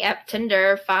dating app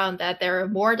Tinder found that there are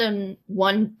more than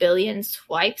 1 billion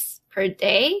swipes per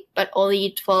day, but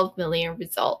only 12 million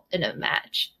result in a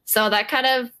match. So that kind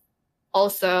of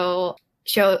also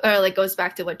goes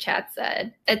back to what Chad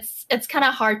said. It's kind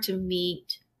of hard to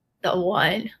meet the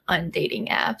one on dating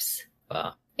apps.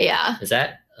 Wow. Yeah. Is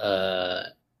that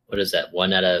what is that?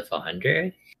 1 out of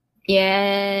 100?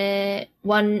 Yeah.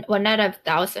 One out of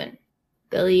 1,000.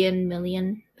 Billion,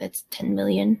 million. It's 10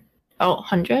 million. Oh,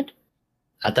 100?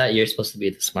 I thought you're supposed to be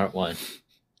the smart one.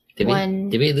 Did One- we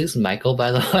did we lose Michael,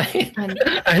 by the way?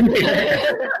 I'm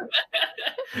here.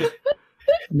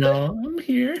 No, I'm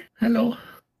here. Hello.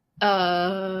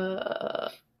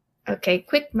 Okay,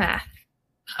 quick math.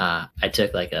 I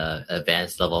took like a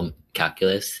advanced level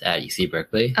calculus at UC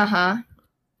Berkeley. Uh-huh.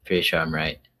 Pretty sure I'm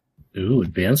right. Ooh,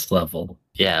 advanced level.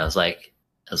 Yeah, it was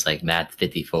like math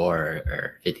 54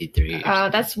 or 53. Or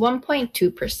something. That's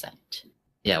 1.2%.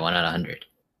 Yeah, 1 out of 100.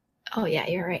 Oh yeah,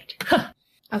 you're right.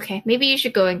 Okay, maybe you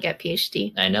should go and get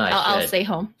PhD. I know. I'll should. stay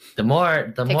home. The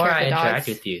more Take more care of I the interact dogs.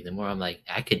 with you, the more I'm like,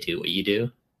 I could do what you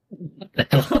do.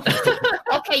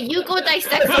 Okay, you go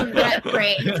dissect some rat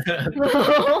brains.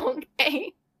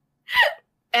 Okay.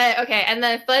 Okay, and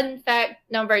then fun fact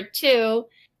number 2,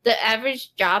 the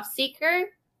average job seeker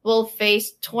will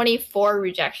face 24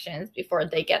 rejections before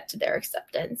they get to their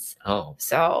acceptance. Oh.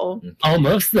 So,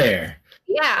 Almost there.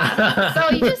 yeah. So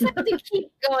you just have to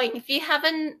keep going. If you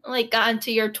haven't like gotten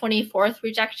to your 24th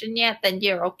rejection yet, then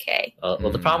you're okay. Well,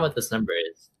 the problem with this number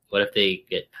is, what if they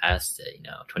get past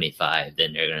 25?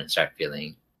 Then they're gonna start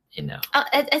feeling,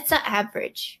 It's an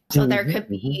average. So there could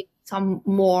be some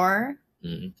more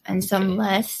mm, and some Okay.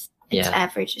 less. Its Yeah.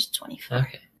 average is 24.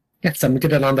 okay. Yeah, so I'm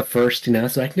get it on the first,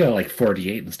 so I can go like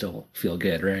 48 and still feel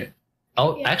good, right?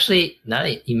 Oh, Yeah. actually, now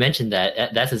that you mentioned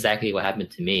that, that's exactly what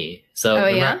happened to me. So, Oh,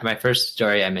 remember yeah? my first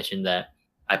story, I mentioned that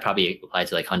I probably applied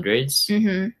to like hundreds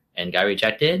Mm-hmm. and got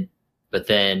rejected. But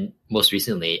then most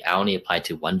recently, I only applied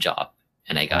to 1 job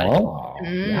and I got it. Oh,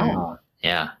 Mm. yeah.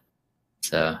 Yeah.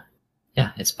 So,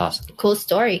 yeah, it's possible. Cool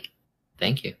story.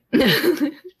 Thank you.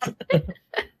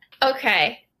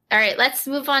 Okay. All right. Let's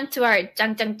move on to our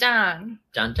jang jang jang.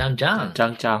 John, John, John.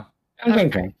 Jang Jang.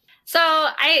 Okay. So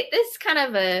this is kind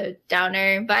of a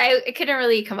downer, but I couldn't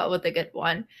really come up with a good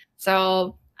one.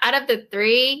 So out of the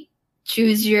 3,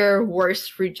 choose your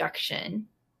worst rejection.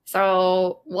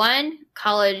 So 1,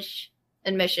 college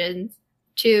admissions.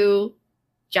 2,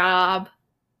 job.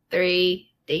 3,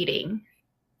 dating.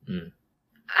 Hmm.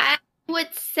 I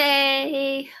would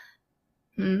say,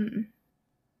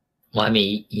 Well, I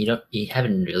mean, you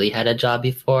haven't really had a job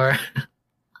before.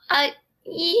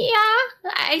 yeah,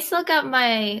 I still got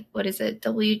my, what is it,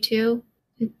 W-2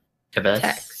 Yeah, but that's,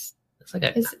 text. that's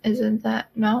like Isn't that,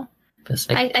 no? that's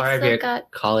like I part of still your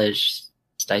got, college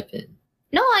stipend.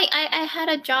 no, I had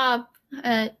a job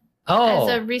as Oh,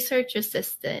 a research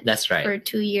assistant. that's right. For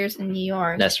 2 years in New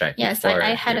York. That's right. Yes, before I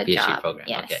had your a PhD job. program.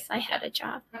 Yes, Okay. I had a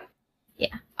job.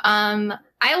 Yeah.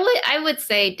 I would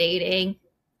say dating.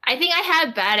 I think I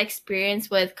had bad experience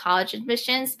with college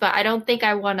admissions, but I don't think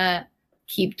I want to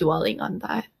keep dwelling on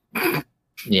that.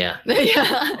 Yeah.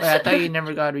 Yeah. Wait, I thought you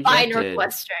never got By rejected.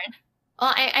 Northwestern.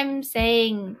 Well, I'm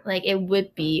saying like it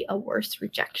would be a worse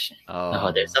rejection.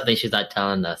 Oh, there's something she's not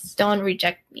telling us. Don't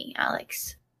reject me,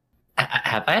 Alex.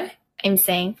 Have I? I'm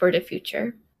saying for the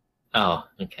future. Oh,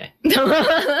 okay.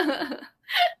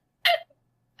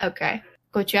 Okay.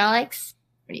 Go to Alex.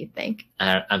 What do you think?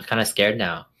 I'm kind of scared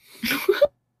now.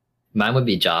 Mine would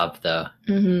be job, though.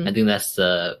 Mm-hmm. I think that's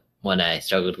the one I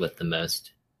struggled with the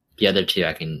most. The other two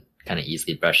I can kind of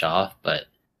easily brush off, but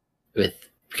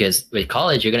because with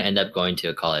college, you're going to end up going to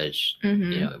a college,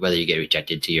 Mm-hmm. you know, whether you get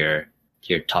rejected to your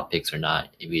top picks or not,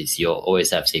 because you'll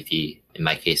always have safety. In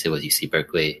my case, it was UC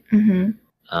Berkeley. Mm-hmm.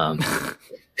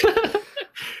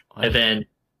 And then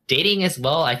dating as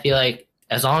well. I feel like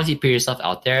as long as you put yourself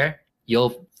out there,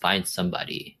 you'll find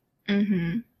somebody.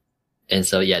 Mm-hmm. And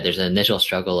so, yeah, there's an initial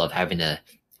struggle of having to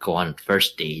go on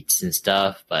first dates and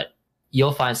stuff, but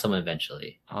you'll find someone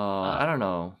eventually. I don't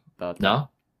know about that. No?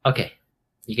 Okay.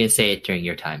 You can say it during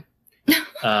your time.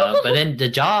 But then the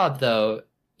job, though,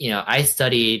 you know, I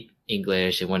studied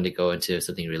English and wanted to go into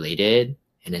something related.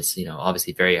 And it's, you know,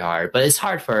 obviously very hard, but it's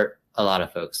hard for a lot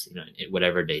of folks, you know, in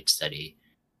whatever they study.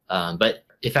 But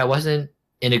if I wasn't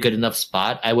in a good enough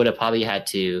spot, I would have probably had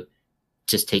to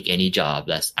just take any job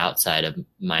that's outside of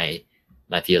my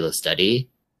field of study.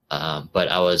 But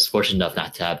I was fortunate enough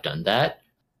not to have done that.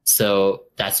 So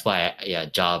that's why,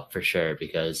 job for sure,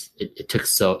 because it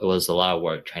was a lot of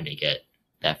work trying to get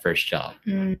that first job.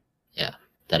 Mm. Yeah,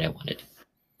 that I wanted.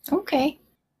 Okay.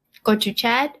 Go to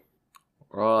Chad.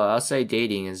 Well, I'll say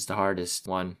dating is the hardest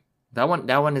one. That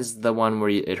one is the one where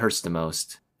it hurts the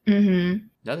most. Mm-hmm.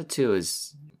 The other two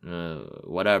is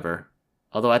whatever.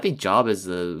 Although I think job is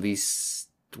the least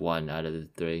one out of the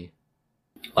three.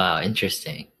 Wow,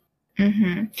 interesting.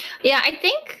 Mm-hmm. Yeah, I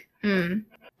think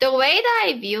the way that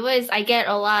I view it is I get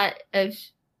a lot of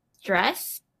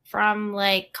stress from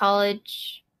like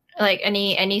college, like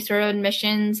any sort of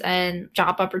admissions and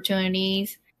job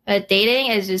opportunities. But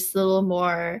dating is just a little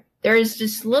more. There's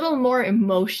just little more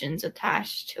emotions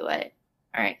attached to it.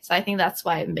 All right, so I think that's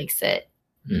why it makes it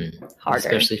harder,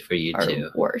 Especially for you or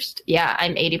too. worst. Yeah,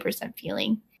 I'm 80%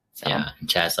 feeling. So. Yeah,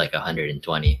 Chad's like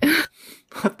 120.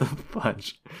 What the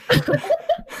fudge?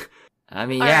 I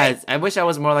mean, All yeah, right. I wish I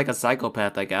was more like a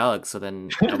psychopath like Alex, so then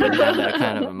I wouldn't have that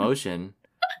kind of emotion.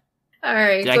 All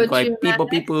right, Like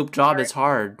people job is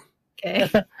hard. Okay.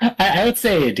 I would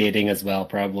say dating as well,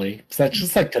 probably. So that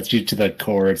just like cuts you to the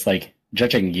core. It's like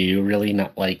judging you, really,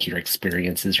 not like your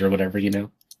experiences or whatever, you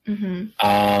know.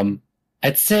 Mm-hmm.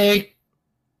 I'd say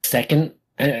second.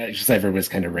 Just everybody's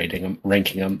kind of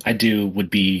ranking them. Would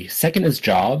be second is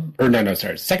job, or no,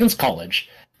 sorry, second's college,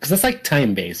 because that's like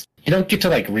time based. You don't get to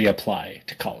like reapply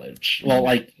to college. Well,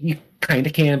 like you kind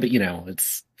of can, but you know,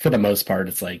 it's for the most part,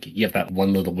 it's like you have that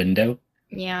one little window.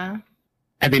 Yeah.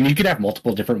 I mean, you could have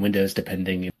multiple different windows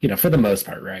depending, you know, for the most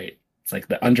part, right? It's like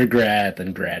the undergrad,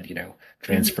 then grad, you know,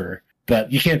 transfer.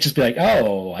 But you can't just be like,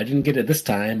 oh, I didn't get it this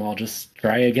time. I'll just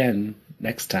try again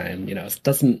next time. You know, it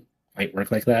doesn't quite work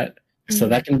like that. So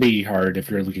that can be hard if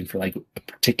you're looking for like a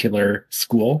particular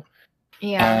school.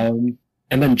 Yeah. And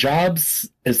then jobs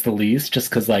is the least, just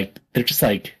because like they're just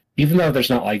like, even though there's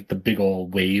not like the big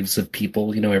old waves of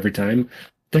people, you know, every time,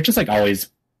 they're just like always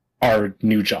are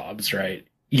new jobs, right?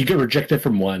 You get rejected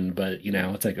from one, but you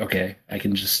know, it's like, okay, I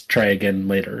can just try again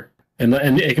later. And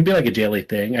it can be like a daily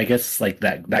thing. I guess like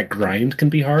that grind can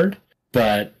be hard,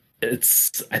 but I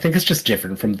think it's just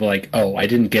different from the like, oh, I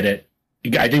didn't get it.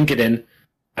 I didn't get in.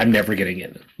 I'm never getting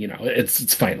in. You know,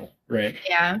 it's final, right?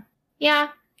 Yeah. Yeah.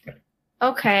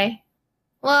 Okay.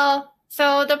 Well,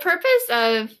 so the purpose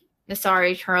of the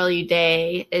Sorry Charlie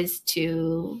Day is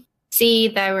to see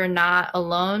that we're not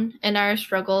alone in our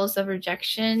struggles of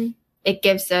rejection. It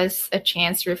gives us a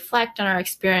chance to reflect on our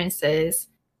experiences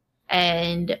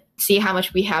and see how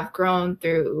much we have grown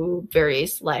through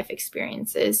various life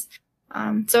experiences.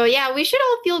 So yeah, we should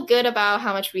all feel good about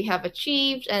how much we have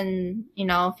achieved and, you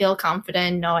know, feel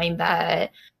confident knowing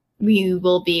that we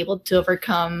will be able to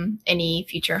overcome any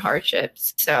future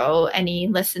hardships. So any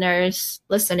listeners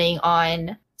listening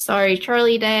on Sorry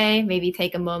Charlie Day, maybe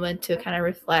take a moment to kind of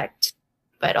reflect,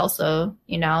 but also,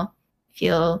 you know,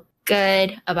 feel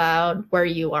good about where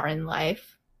you are in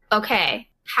life. Okay.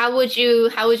 How would you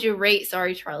rate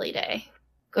Sorry Charlie Day?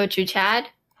 Go to Chad.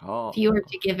 Oh. If you were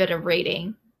to give it a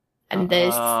rating. And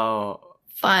this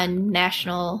fun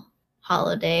national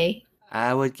holiday.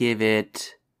 I would give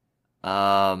it, would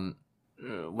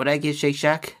I give Shake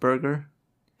Shack burger?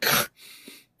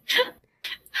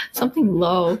 Something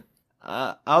low.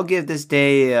 I'll give this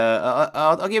day,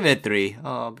 I'll give it a 3.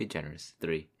 I'll be generous.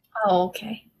 3. Oh,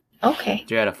 okay. Okay.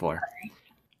 3 out of 4.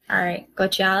 All right. Go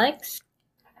to Alex.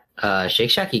 Shake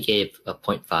Shack, he gave a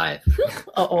 0.5.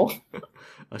 Uh-oh.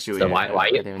 Oh, shoot, So why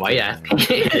you asking?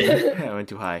 I went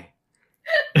too high.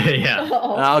 Yeah.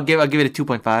 Uh-oh. I'll give it a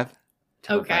 2.5.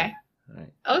 Okay. All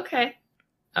right. Okay.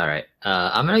 All right.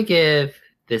 I'm gonna give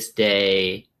this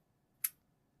day.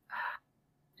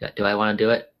 Do I want to do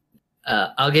it?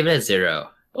 I'll give it a 0.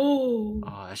 Oh,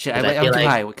 Shit, Because I I'm feel too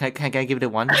like- high. Can I give it a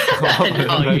 1?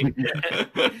 No,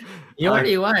 you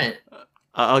already won.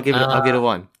 I'll give it a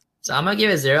 1. So I'm gonna give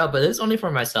it 0, but this is only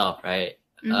for myself, right?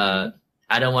 Mhm.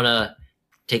 I don't want to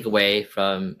take away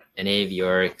from any of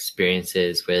your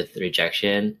experiences with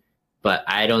rejection, but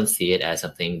I don't see it as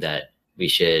something that we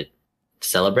should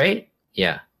celebrate.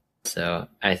 Yeah. So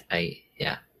I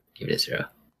give it a 0.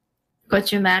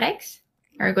 Gochumatics?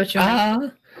 Or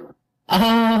Gochumatics?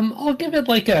 I'll give it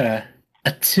like a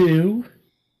 2.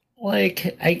 Like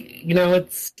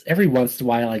it's every once in a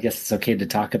while. I guess it's okay to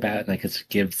talk about it, and I guess it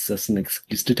gives us an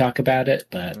excuse to talk about it.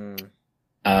 But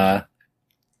I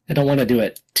don't want to do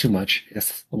it too much. I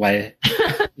guess why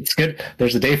it's good.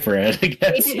 There's a day for it, I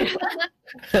guess.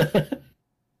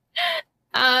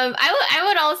 I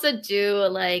would also do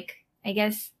like, I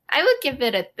guess I would give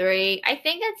it a 3. I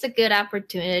think it's a good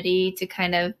opportunity to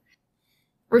kind of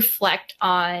reflect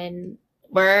on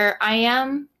where I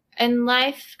am in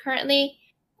life currently.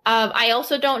 I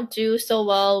also don't do so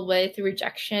well with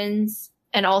rejections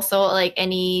and also like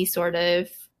any sort of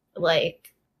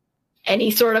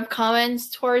comments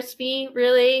towards me,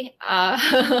 really.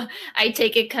 I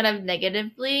take it kind of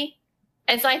negatively.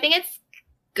 And so I think it's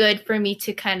good for me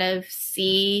to kind of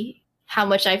see how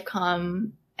much I've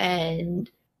come and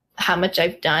how much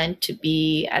I've done to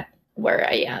be at where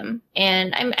I am.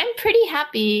 And I'm pretty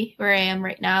happy where I am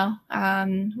right now,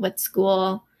 with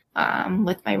school,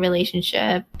 with my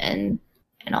relationship and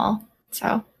all.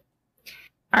 So,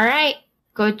 all right,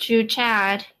 go to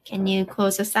Chad. Can you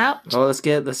close us out? Well, let's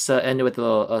end it with a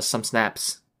little some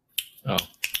snaps. Oh,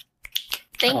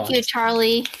 Thank you,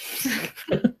 Charlie.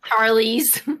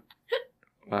 Charlie's.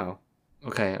 Wow.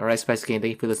 Okay. All right, Spice Gang.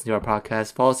 Thank you for listening to our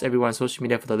podcast. Follow us everywhere on social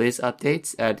media for the latest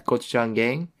updates at Gochujang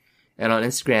Gang and on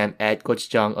Instagram at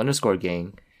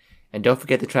Gochujang_gang. And don't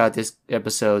forget to try out this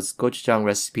episode's gochujang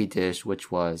recipe dish,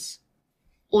 which was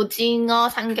오징어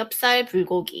삼겹살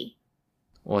불고기.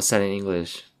 what's that in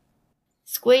English?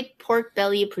 Squid pork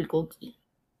belly 불고기.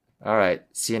 All right.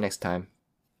 See you next time.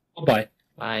 Bye.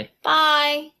 bye.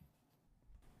 Bye.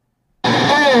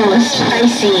 Oh,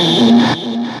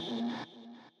 spicy.